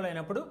మూడు equal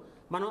అయినప్పుడు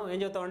మనం ఏం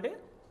చెప్తామంటే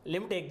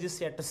limit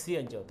exist at C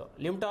అని చెప్తాం.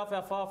 Limit of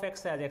F of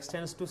X as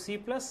x tends to C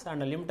plus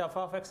and limit of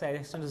of X as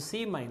x tends to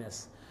C minus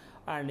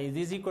and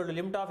ఇది is equal to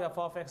limit of F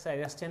of X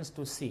as x tends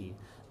to C.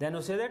 Then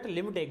we say that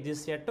limit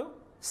exist at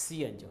C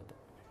అని చెప్తాం.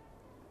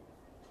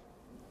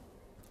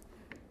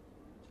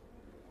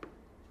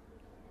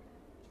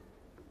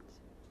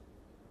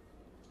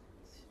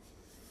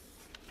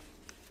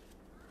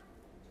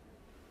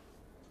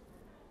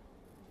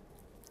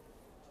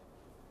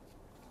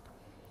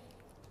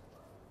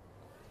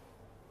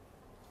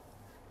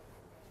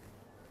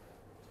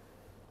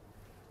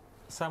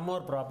 Some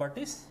more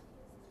properties.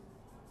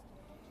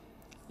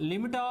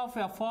 Limit of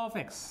f of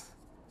x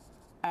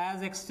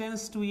as x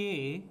tends to a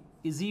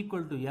is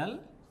equal to L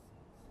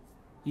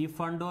if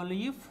and only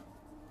if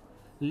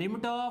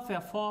limit of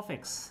f of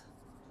x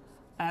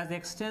as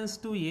x tends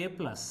to a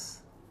plus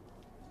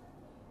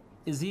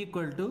is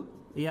equal to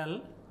L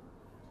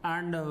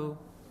and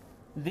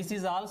this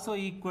is also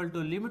equal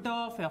to limit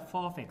of f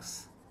of x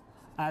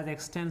as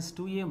x tends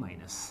to a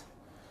minus.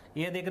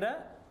 ఏ దగ్గర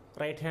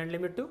right hand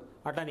limit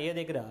అట్లానే ఏ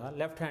దగ్గర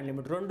left hand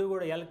limit రెండు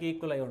కూడా ఎల్కి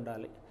equal అయి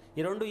ఉండాలి.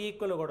 ఈ రెండు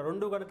equal కూడా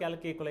రెండు కనుక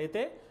ఎల్కి ఈక్వల్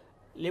అయితే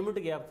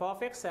లిమిట్కి ఎఫ్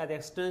ఆఫ్ ఎక్స్ అది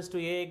x tends to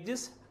A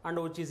exist and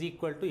which is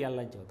equal to L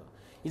అని చెబుతాం.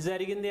 ఇది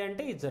జరిగింది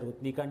అంటే ఇది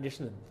జరుగుతుంది. ఈ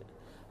condition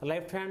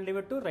left hand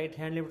limit right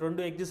hand limit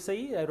రెండు ఎగ్జిస్ట్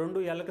అయ్యి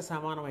రెండు ఎల్కి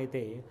సమానం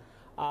అయితే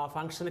ఆ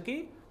ఫంక్షన్కి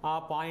ఆ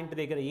పాయింట్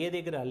దగ్గర ఏ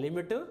దగ్గర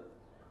లిమిట్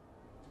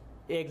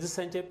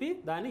ఎగ్జిస్ట్ అని చెప్పి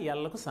దాన్ని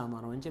ఎల్కు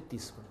సమానం అని చెప్పి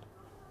తీసుకుంటాం.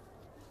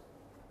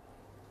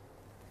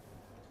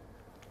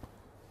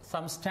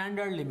 Some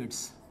standard limits.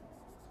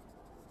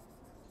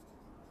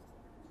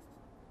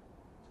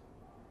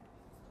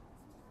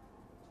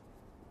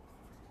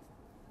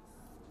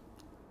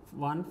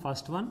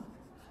 First one,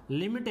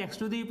 limit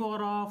x to the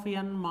power of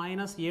n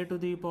minus a to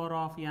the power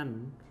of n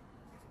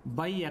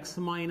by x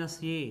minus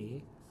a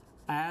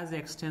as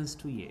x tends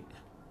to a.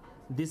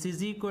 This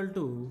is equal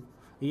to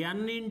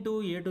n into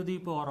a to the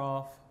power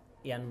of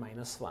n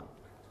minus 1.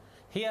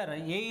 Here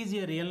a is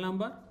a real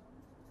number.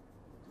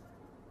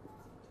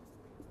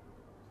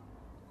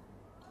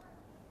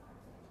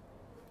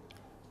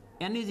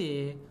 N is a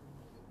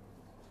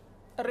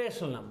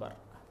rational number,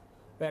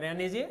 where n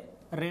is a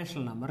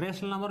rational number.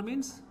 Rational number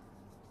means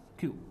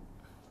q.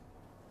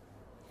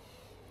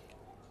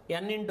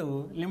 N into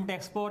limit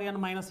x power n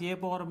minus a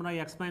power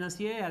x minus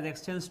a as x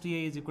tends to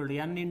a is equal to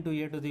n into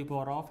a to the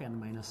power of n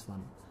minus 1.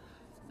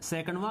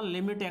 Second one,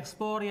 limit x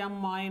power m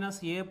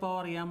minus a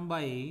power m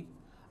by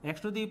x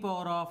to the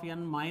power of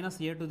n minus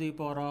a to the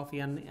power of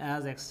n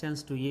as x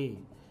tends to a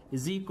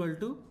is equal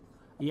to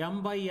m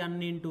by n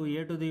into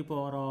a to the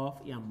power of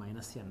m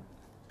minus n.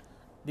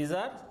 These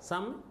are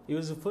some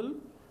useful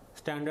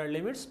standard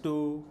limits to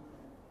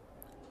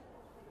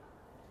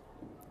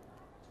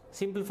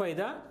simplify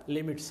the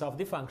limits of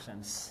the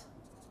functions.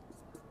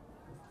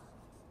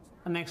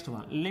 Next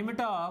one,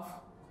 limit of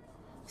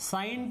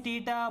sin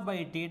theta by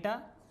theta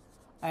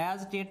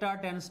as theta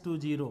tends to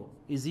 0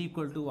 is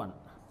equal to 1.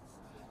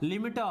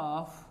 Limit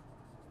of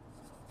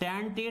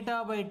tan theta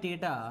by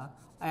theta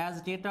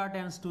as theta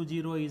tends to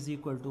 0 is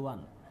equal to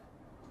 1.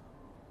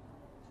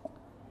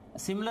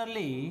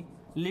 Similarly,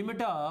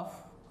 limit of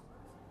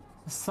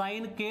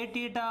sin k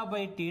theta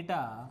by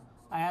theta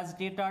as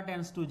theta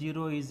tends to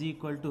 0 is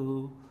equal to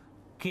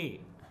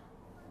k.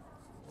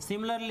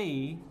 Similarly,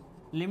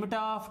 limit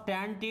of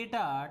tan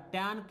theta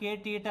tan k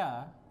theta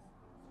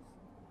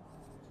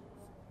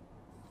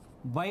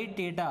by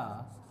theta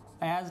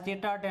as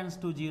theta tends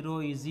to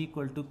 0 is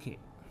equal to k.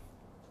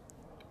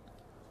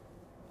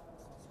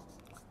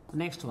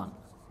 Next one,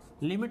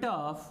 limit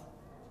of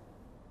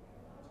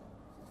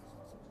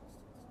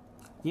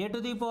a to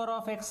the power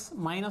of x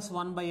minus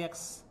 1 by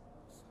x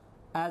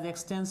as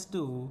x tends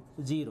to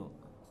 0.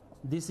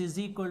 This is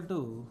equal to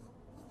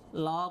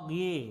log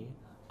a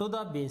to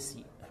the base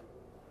e.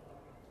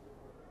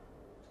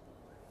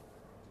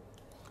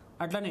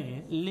 అట్లనే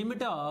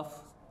limit of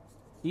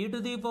e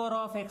to the power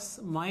of x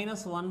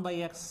minus 1 by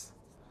x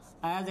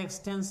as x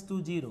tends to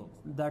 0,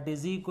 that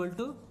is equal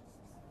to,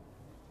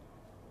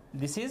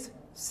 this is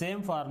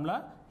same formula.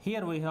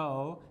 Here we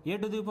have a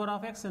to the power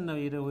of x and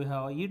here we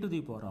have e to the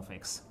power of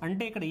x.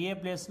 అంటే ఇక్కడ ఏ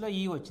ప్లేస్లో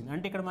e వచ్చింది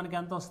అంటే ఇక్కడ మనకి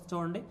ఎంత వస్తుంది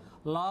చూడండి,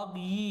 log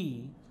e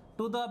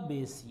to the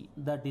base e,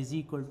 that is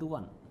equal to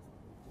 1.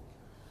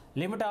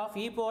 Limit of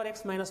e power x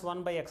minus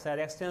 1 by x as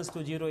x tends to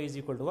 0 is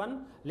equal to 1.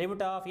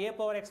 Limit of a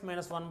power x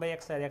minus 1 by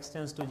x as x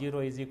tends to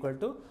 0 is equal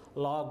to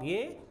log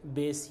a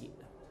base e.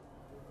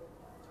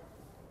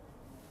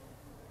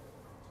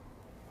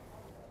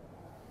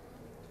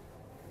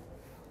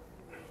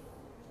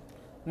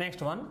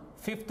 Next one,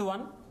 fifth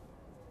one,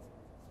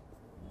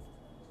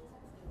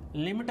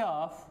 limit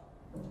of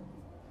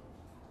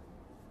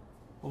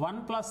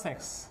 1 plus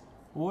x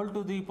whole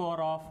to the power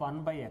of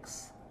 1 by x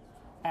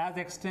as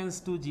x tends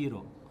to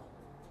 0.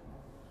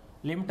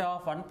 limit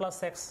of 1 plus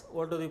x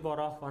whole to the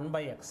power of 1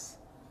 by x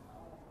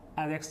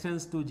as x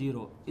tends to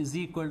 0 is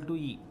equal to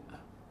e.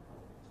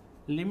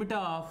 Limit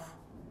of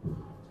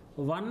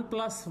 1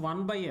 plus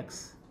 1 by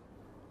x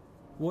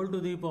whole to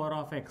the power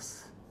of x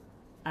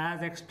as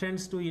x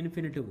tends to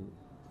infinity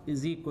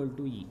is equal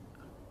to e.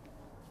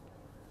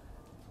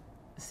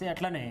 See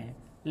atlane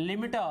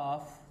limit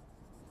of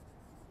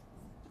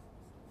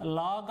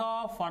log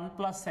of 1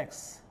 plus x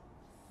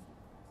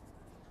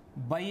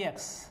by x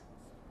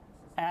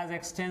as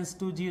x tends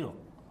to 0.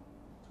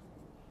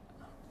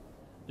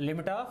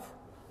 Limit of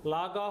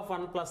log of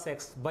 1 plus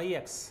x by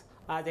x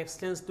as x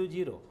tends to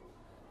 0.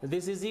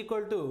 This is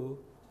equal to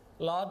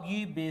log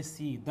e base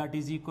c, that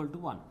is equal to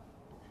 1.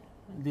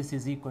 This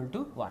is equal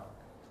to 1.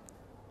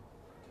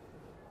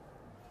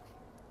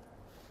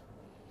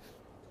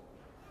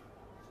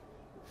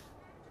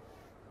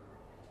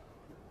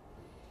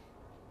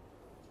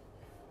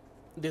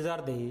 These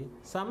are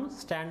some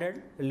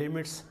standard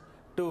limits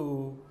to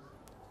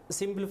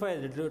simplify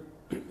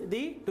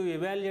to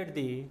evaluate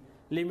the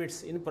limits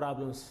in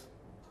problems.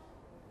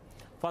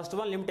 First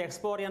one, limit x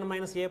power n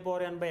minus a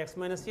power n by x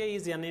minus a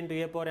is n into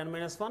a power n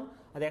minus 1.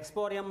 And x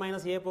power m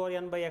minus a power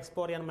n by x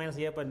power n minus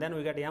a power, then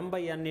we get m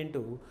by n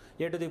into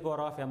a to the power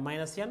of m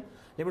minus n.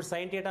 Limit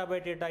sin theta by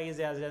theta is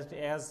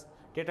as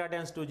theta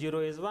tends to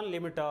 0 is 1.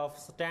 Limit of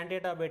tan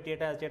theta by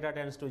theta as theta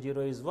tends to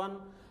 0 is 1.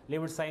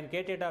 Limit sin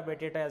k theta by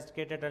theta as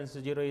k theta tends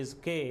to 0 is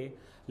k.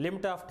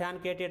 Limit of tan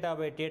k theta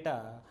by theta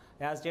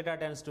as theta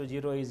tends to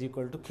 0 is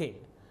equal to k.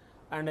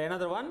 And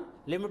another one,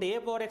 limit a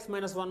power x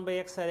minus 1 by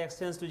x as x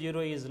tends to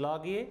 0 is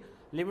log a.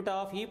 Limit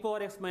of e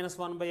power x minus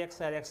 1 by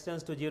x as x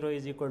tends to 0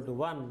 is equal to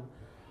 1.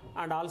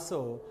 And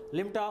also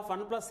limit of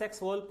 1 plus x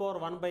whole power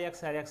 1 by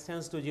x as x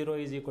tends to 0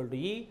 is equal to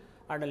e.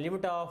 And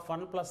limit of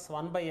 1 plus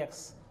 1 by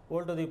x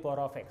whole to the power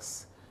of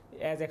x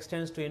as x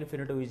tends to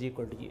infinity is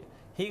equal to e.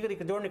 Here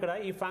చూడండి ఇక్కడ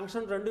ఈ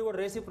function రెండు కూడా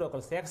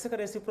reciprocals. ఎక్స్కి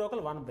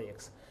reciprocal 1 by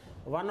X,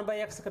 1 by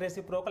ఎక్స్కి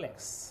reciprocal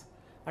X.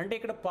 అంటే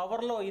ఇక్కడ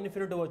పవర్లో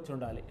infinity వచ్చి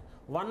ఉండాలి.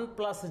 1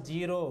 plus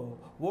 0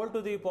 whole to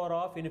the power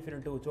of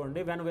infinity.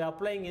 చూడండి, when we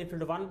applying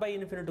infinity 1 by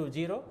infinity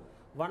 0,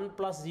 1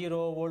 plus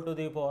 0 whole to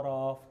the power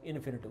of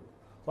infinity,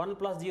 1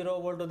 plus 0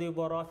 whole to the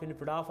power of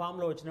infinity. ఆ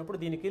ఫామ్లో వచ్చినప్పుడు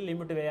దీనికి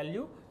లిమిట్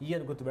వాల్యూ ఈ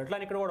అని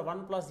గుర్తుపెట్టాలి. ఇక్కడ కూడా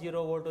 1 plus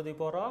 0 whole to the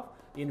power of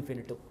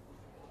infinity.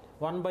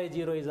 1 by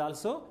 0 is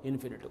also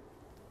infinity.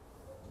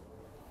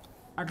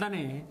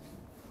 అట్లానే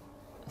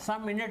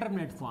some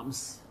indeterminate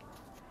forms.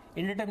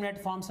 Indeterminate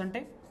forms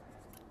అంటే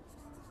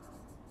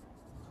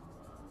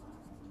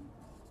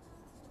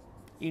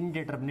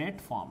indeterminate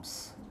forms.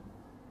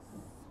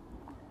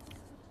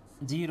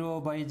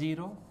 0 by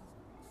 0,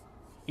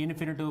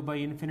 infinity by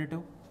infinity,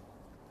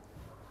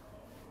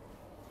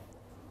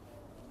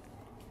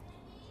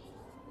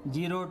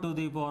 0 to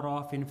the power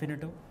of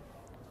infinity.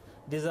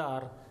 These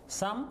are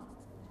some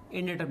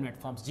indeterminate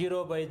forms.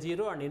 0 by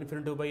 0 and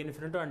infinity by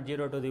infinity and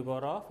 0 to the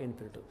power of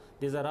infinity.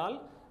 These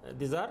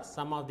are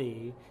some of the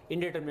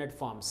indeterminate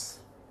forms.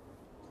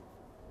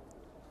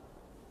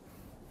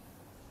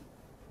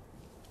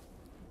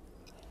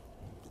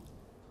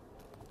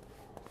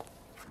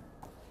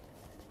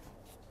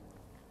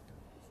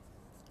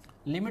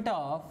 Limit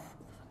of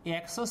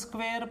x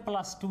square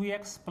plus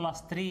 2x plus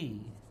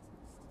 3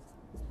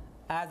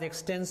 as x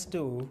tends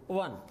to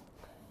 1.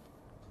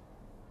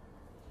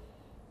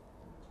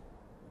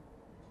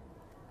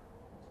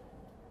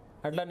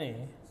 అట్లానే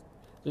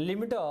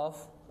limit of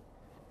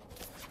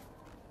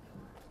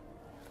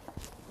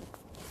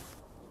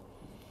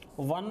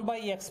one by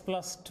X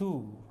plus 2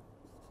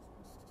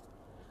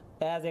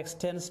 as x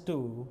tends to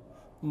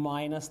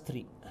minus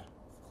 3.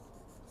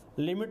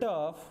 Limit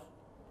of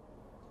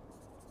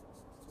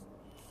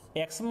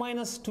x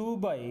minus 2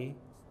 by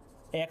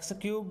x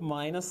cube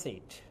minus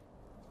 8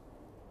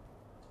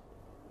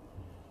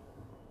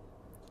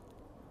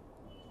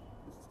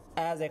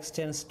 as x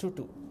tends to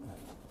 2.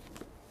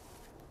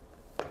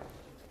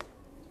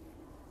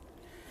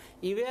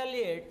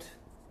 Evaluate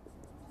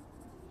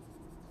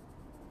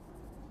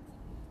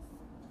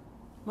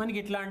మనకి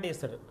ఇట్లాంటి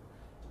ఇస్తారు.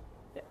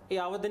 ఈ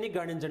అవధిని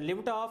గణించండి.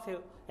 Limit of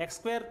X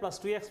square plus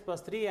 2x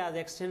plus 3 as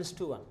x tends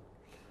to 1.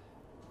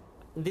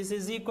 This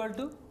is equal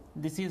to,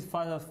 this is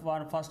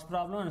first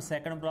problem and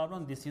second problem,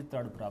 this is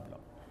third problem.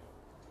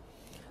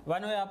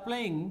 When we are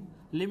applying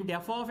limit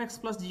f of x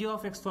plus g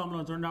of x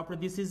formula చూడండి, అప్పుడు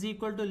this is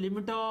equal to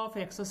limit of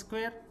x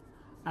square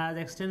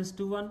as x tends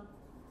to 1,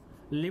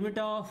 limit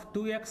of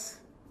 2x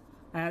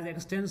as x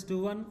tends to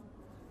 1,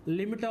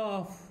 limit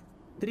of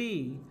 3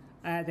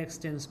 as x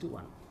tends to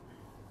 1.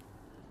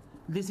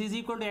 This is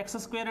equal to x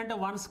square అంటే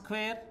 1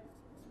 square,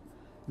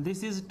 this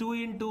is 2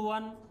 into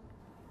 1,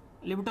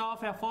 limit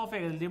of F of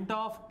X, limit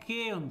of కే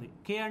ఉంది.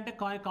 కే అంటే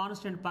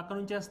constant పక్కన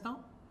ఉంచేస్తాం,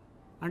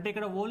 అంటే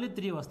ఇక్కడ only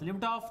 3 వస్తుంది.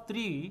 Limit of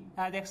 3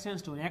 as x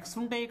tends to, X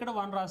ఉంటే ఇక్కడ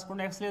 1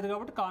 రాసుకోండి, ఎక్స్ లేదు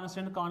కాబట్టి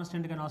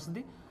కాన్స్టెంట్గానే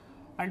వస్తుంది.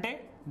 అంటే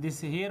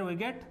this here we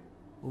get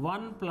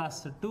 1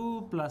 plus 2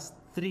 plus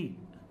 3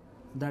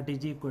 that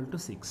is equal to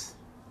 6.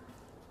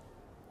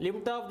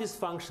 Limit of this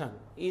function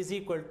is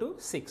equal to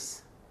 6.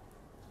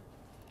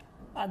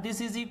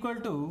 This is equal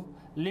to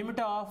limit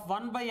of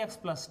 1 by x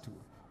plus 2.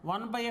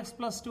 1 by x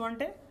plus 2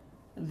 ante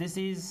this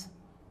is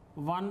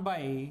 1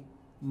 by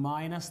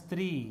minus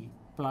 3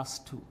 plus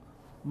 2.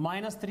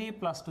 Minus 3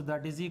 plus 2,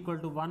 that is equal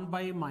to 1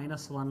 by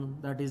minus 1,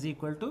 that is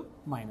equal to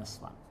minus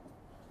 1.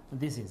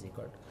 This is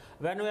equal to,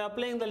 when we are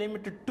applying the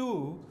limit to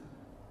 2,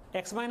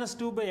 x minus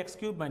 2 by x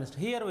cube minus 2,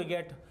 here we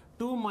get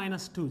 2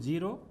 minus 2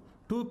 0,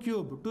 2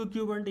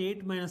 cube and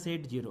 8 minus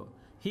 8 0.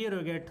 Here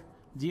we get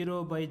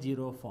 0 by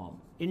 0 form,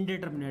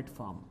 indeterminate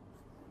form.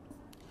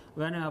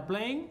 When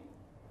applying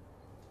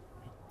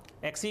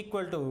x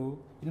equal to,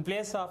 in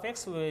place of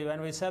x, when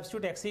we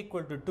substitute x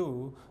equal to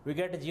 2, we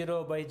get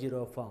 0 by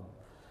 0 form.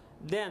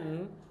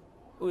 Then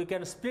we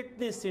can split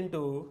this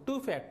into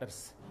two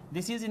factors.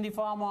 This is in the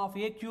form of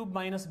a cube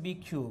minus b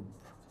cube.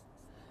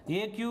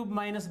 A cube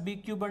minus b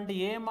cube and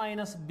a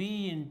minus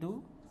b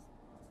into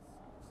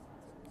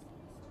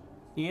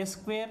a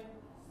square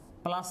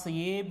plus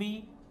ab.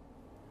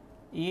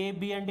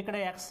 ab and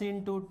ikkada x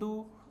into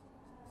 2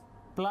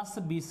 plus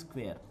b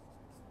square.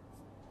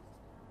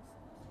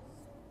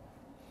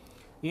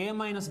 A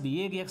minus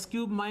b, x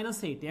cube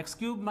minus 8, x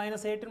cube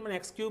minus 8 and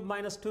x cube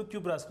minus 2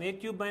 cube rasu, a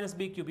cube minus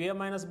b cube, a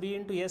minus b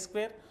into a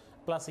square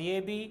plus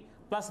ab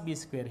plus b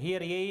square. Here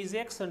a is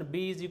x and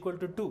b is equal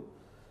to 2.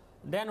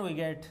 Then we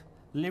get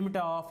limit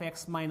of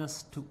x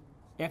minus 2,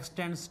 x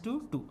tends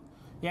to 2.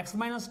 X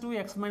minus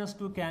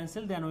 2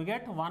 cancel, then we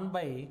get 1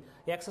 by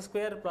x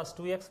square plus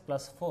 2x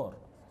plus 4.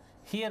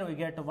 Here we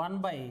get 1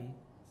 by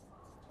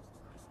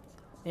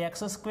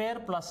x square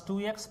plus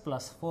 2x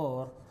plus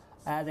 4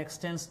 as x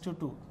tends to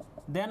 2.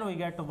 Then we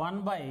get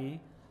 1 by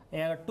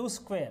 2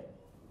 square.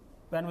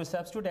 When we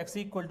substitute x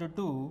equal to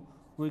 2,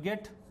 we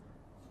get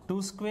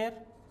 2 square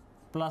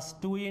plus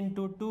 2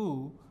 into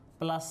 2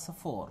 plus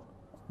 4.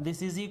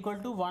 This is equal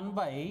to 1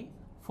 by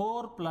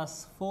 4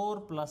 plus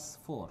 4 plus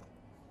 4.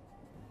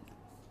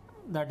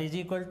 That is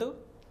equal to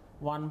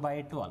 1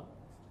 by 12.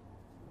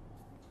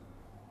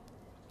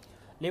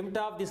 Limit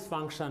of this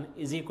function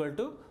is equal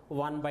to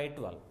 1 by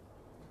 12.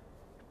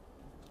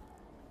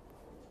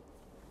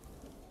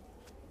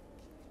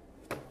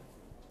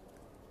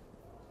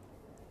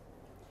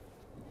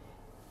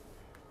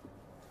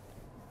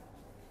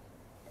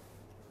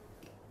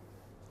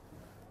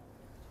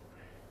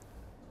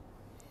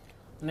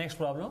 Next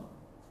problem,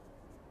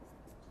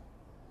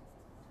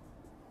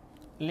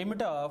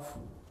 limit of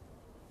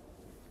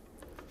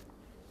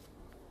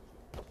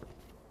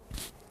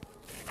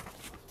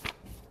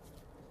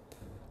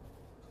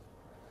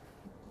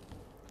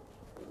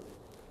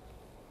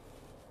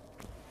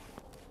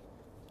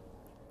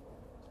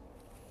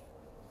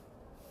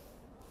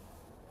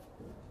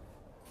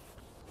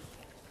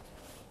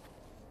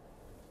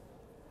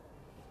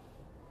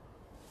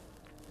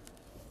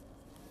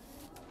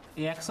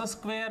x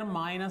square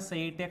minus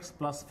 8x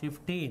plus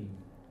 15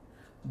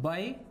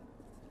 by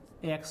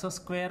x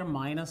square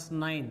minus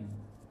 9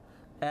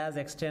 as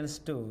x tends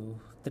to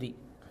 3.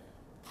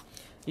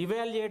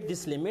 Evaluate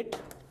this limit.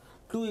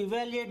 To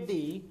evaluate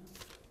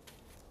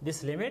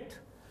this limit,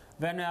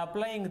 when we are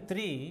applying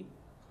 3,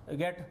 you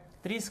get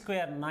 3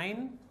 square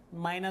 9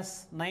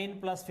 minus 9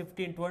 plus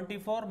 15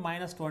 24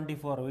 minus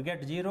 24, we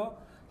get 0.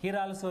 Here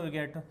also we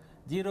get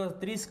 0,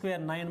 3 square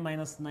 9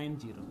 minus 9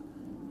 0.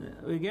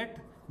 We get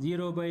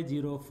 0 by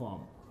 0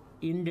 form,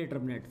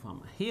 indeterminate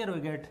form. Here we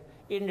get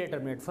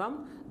indeterminate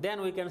form.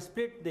 Then we can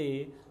split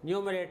the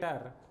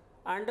numerator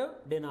and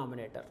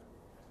denominator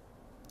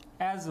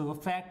as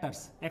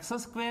factors. X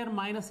square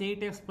minus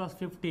 8x plus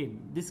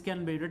 15, this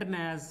can be written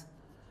as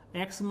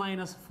x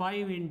minus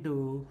 5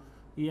 into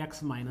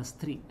x minus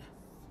 3.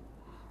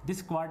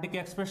 This quadratic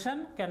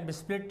expression can be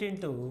split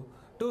into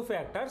two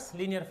factors,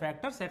 linear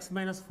factors, x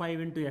minus 5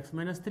 into x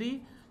minus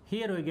 3.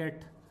 Here we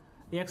get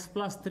x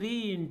plus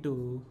 3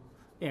 into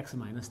x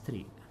minus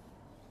 3.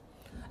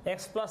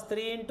 X plus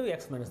 3 into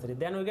x minus 3.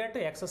 Then we get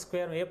x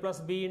square, a plus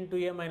b into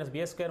a minus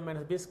b square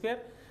minus b square.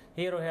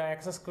 Here we have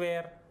x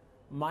square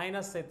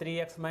minus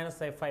 3x minus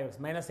 5x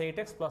minus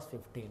 8x plus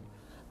 15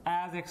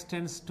 as x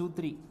tends to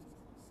 3.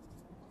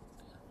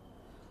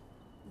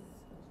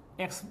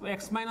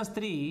 X minus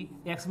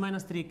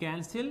 3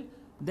 cancel.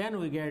 Then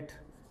we get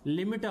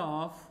limit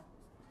of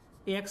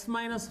x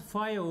minus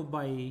 5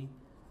 by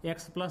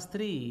x plus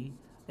 3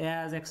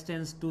 as x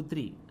tends to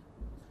 3.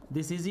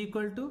 This is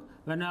equal to,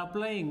 when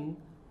applying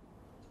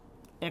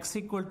x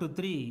equal to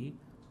 3,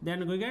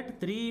 then we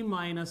get 3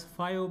 minus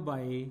 5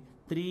 by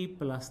 3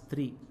 plus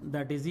 3,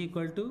 that is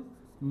equal to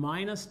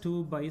minus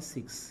 2 by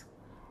 6,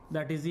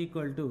 that is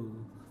equal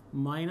to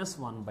minus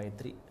 1 by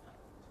 3.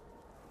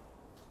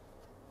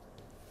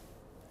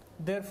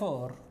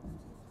 Therefore,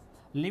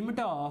 limit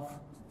of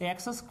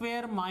x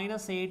square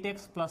minus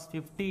 8x plus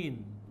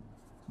 15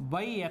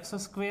 by x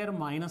square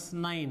minus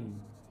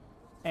 9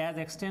 as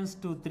x tends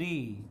to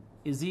 3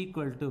 is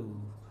equal to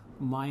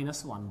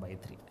minus 1 by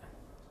 3.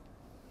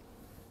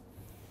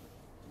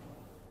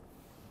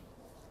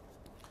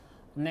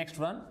 Next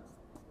one,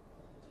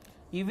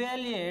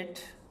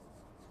 evaluate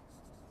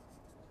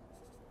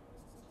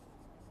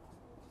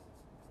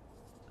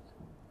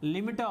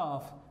limit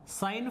of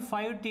sin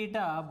 5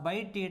 theta by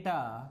theta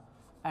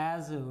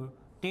as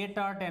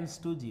theta tends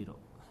to 0.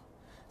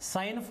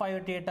 Sin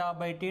 5 theta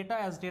by theta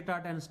as theta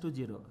tends to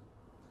 0.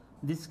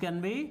 This can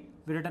be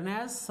written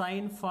as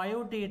sin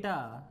 5 theta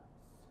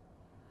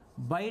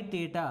by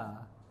theta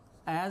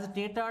as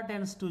theta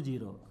tends to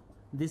 0.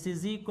 This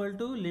is equal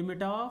to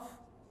limit of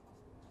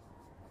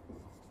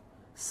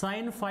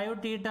sin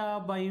 5 theta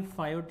by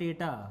 5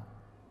 theta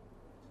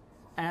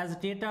as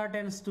theta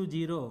tends to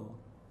 0.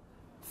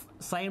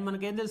 Sign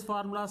మనకి ఏం తెలుసు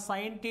formula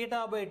sine theta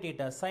by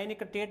theta sign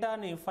ఇక్కడ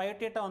టీటాని 5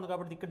 theta ఉంది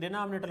కాబట్టి ఇక్కడ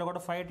డినామినేటర్లో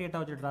కూడా 5 theta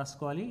వచ్చేది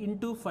రాసుకోవాలి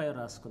into 5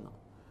 రాసుకుందాం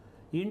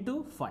into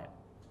 5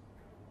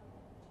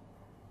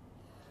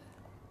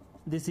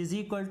 this is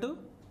equal to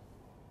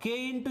K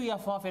into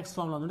F of X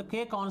formula ఉంది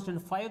కే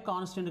కాన్స్టెంట్ 5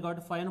 కాన్స్టెంట్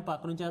కాబట్టి 5ను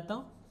పక్క నుంచి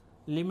చేద్దాం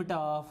limit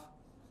of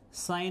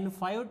sign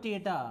 5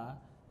 theta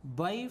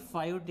by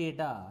 5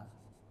 theta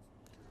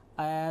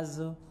as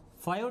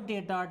 5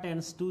 theta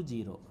tends to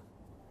 0.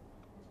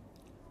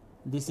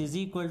 This is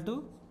equal to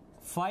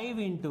 5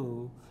 into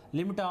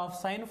limit of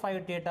sin 5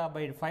 theta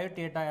by 5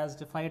 theta as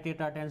 5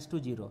 theta tends to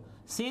 0.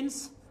 Since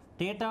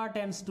theta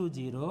tends to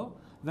 0,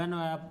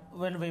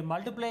 when we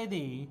multiply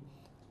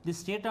this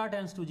theta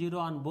tends to 0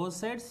 on both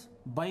sides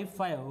by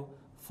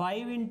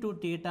 5 into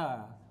theta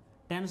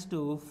tends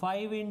to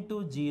 5 into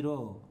 0.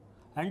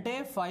 అంటే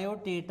 5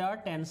 theta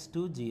tends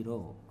to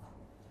 0.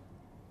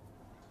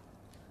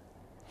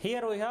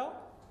 Here we have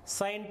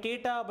sin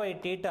theta by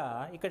theta.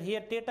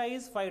 Here theta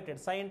is 5 theta.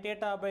 Sin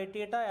theta by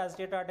theta as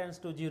theta tends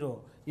to 0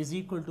 is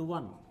equal to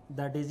 1.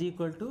 That is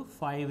equal to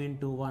 5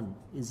 into 1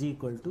 is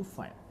equal to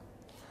 5.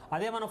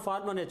 అదే మనం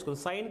formula నేర్చుకో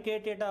sin k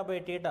theta by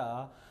theta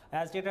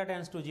as theta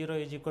tends to 0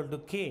 is equal to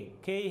k.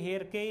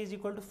 Here k is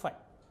equal to 5.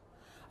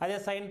 అదే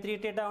sin 3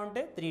 theta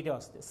ఉంటే 3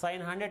 వస్తుంది. sin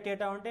 100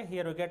 theta ఉంటే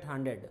here we get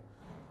 100.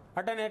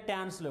 అటనే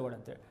ట్యాన్స్లో కూడా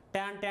అంతే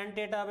tan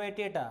theta by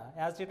theta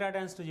as theta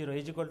tends to 0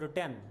 is equal to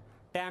 10.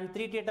 tan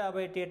 3 theta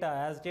by theta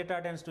as theta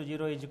tends to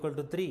 0 is equal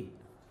to 3.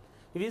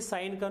 ఇవి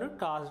sign కను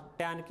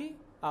tan కి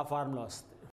ఆ formula వస్తుంది.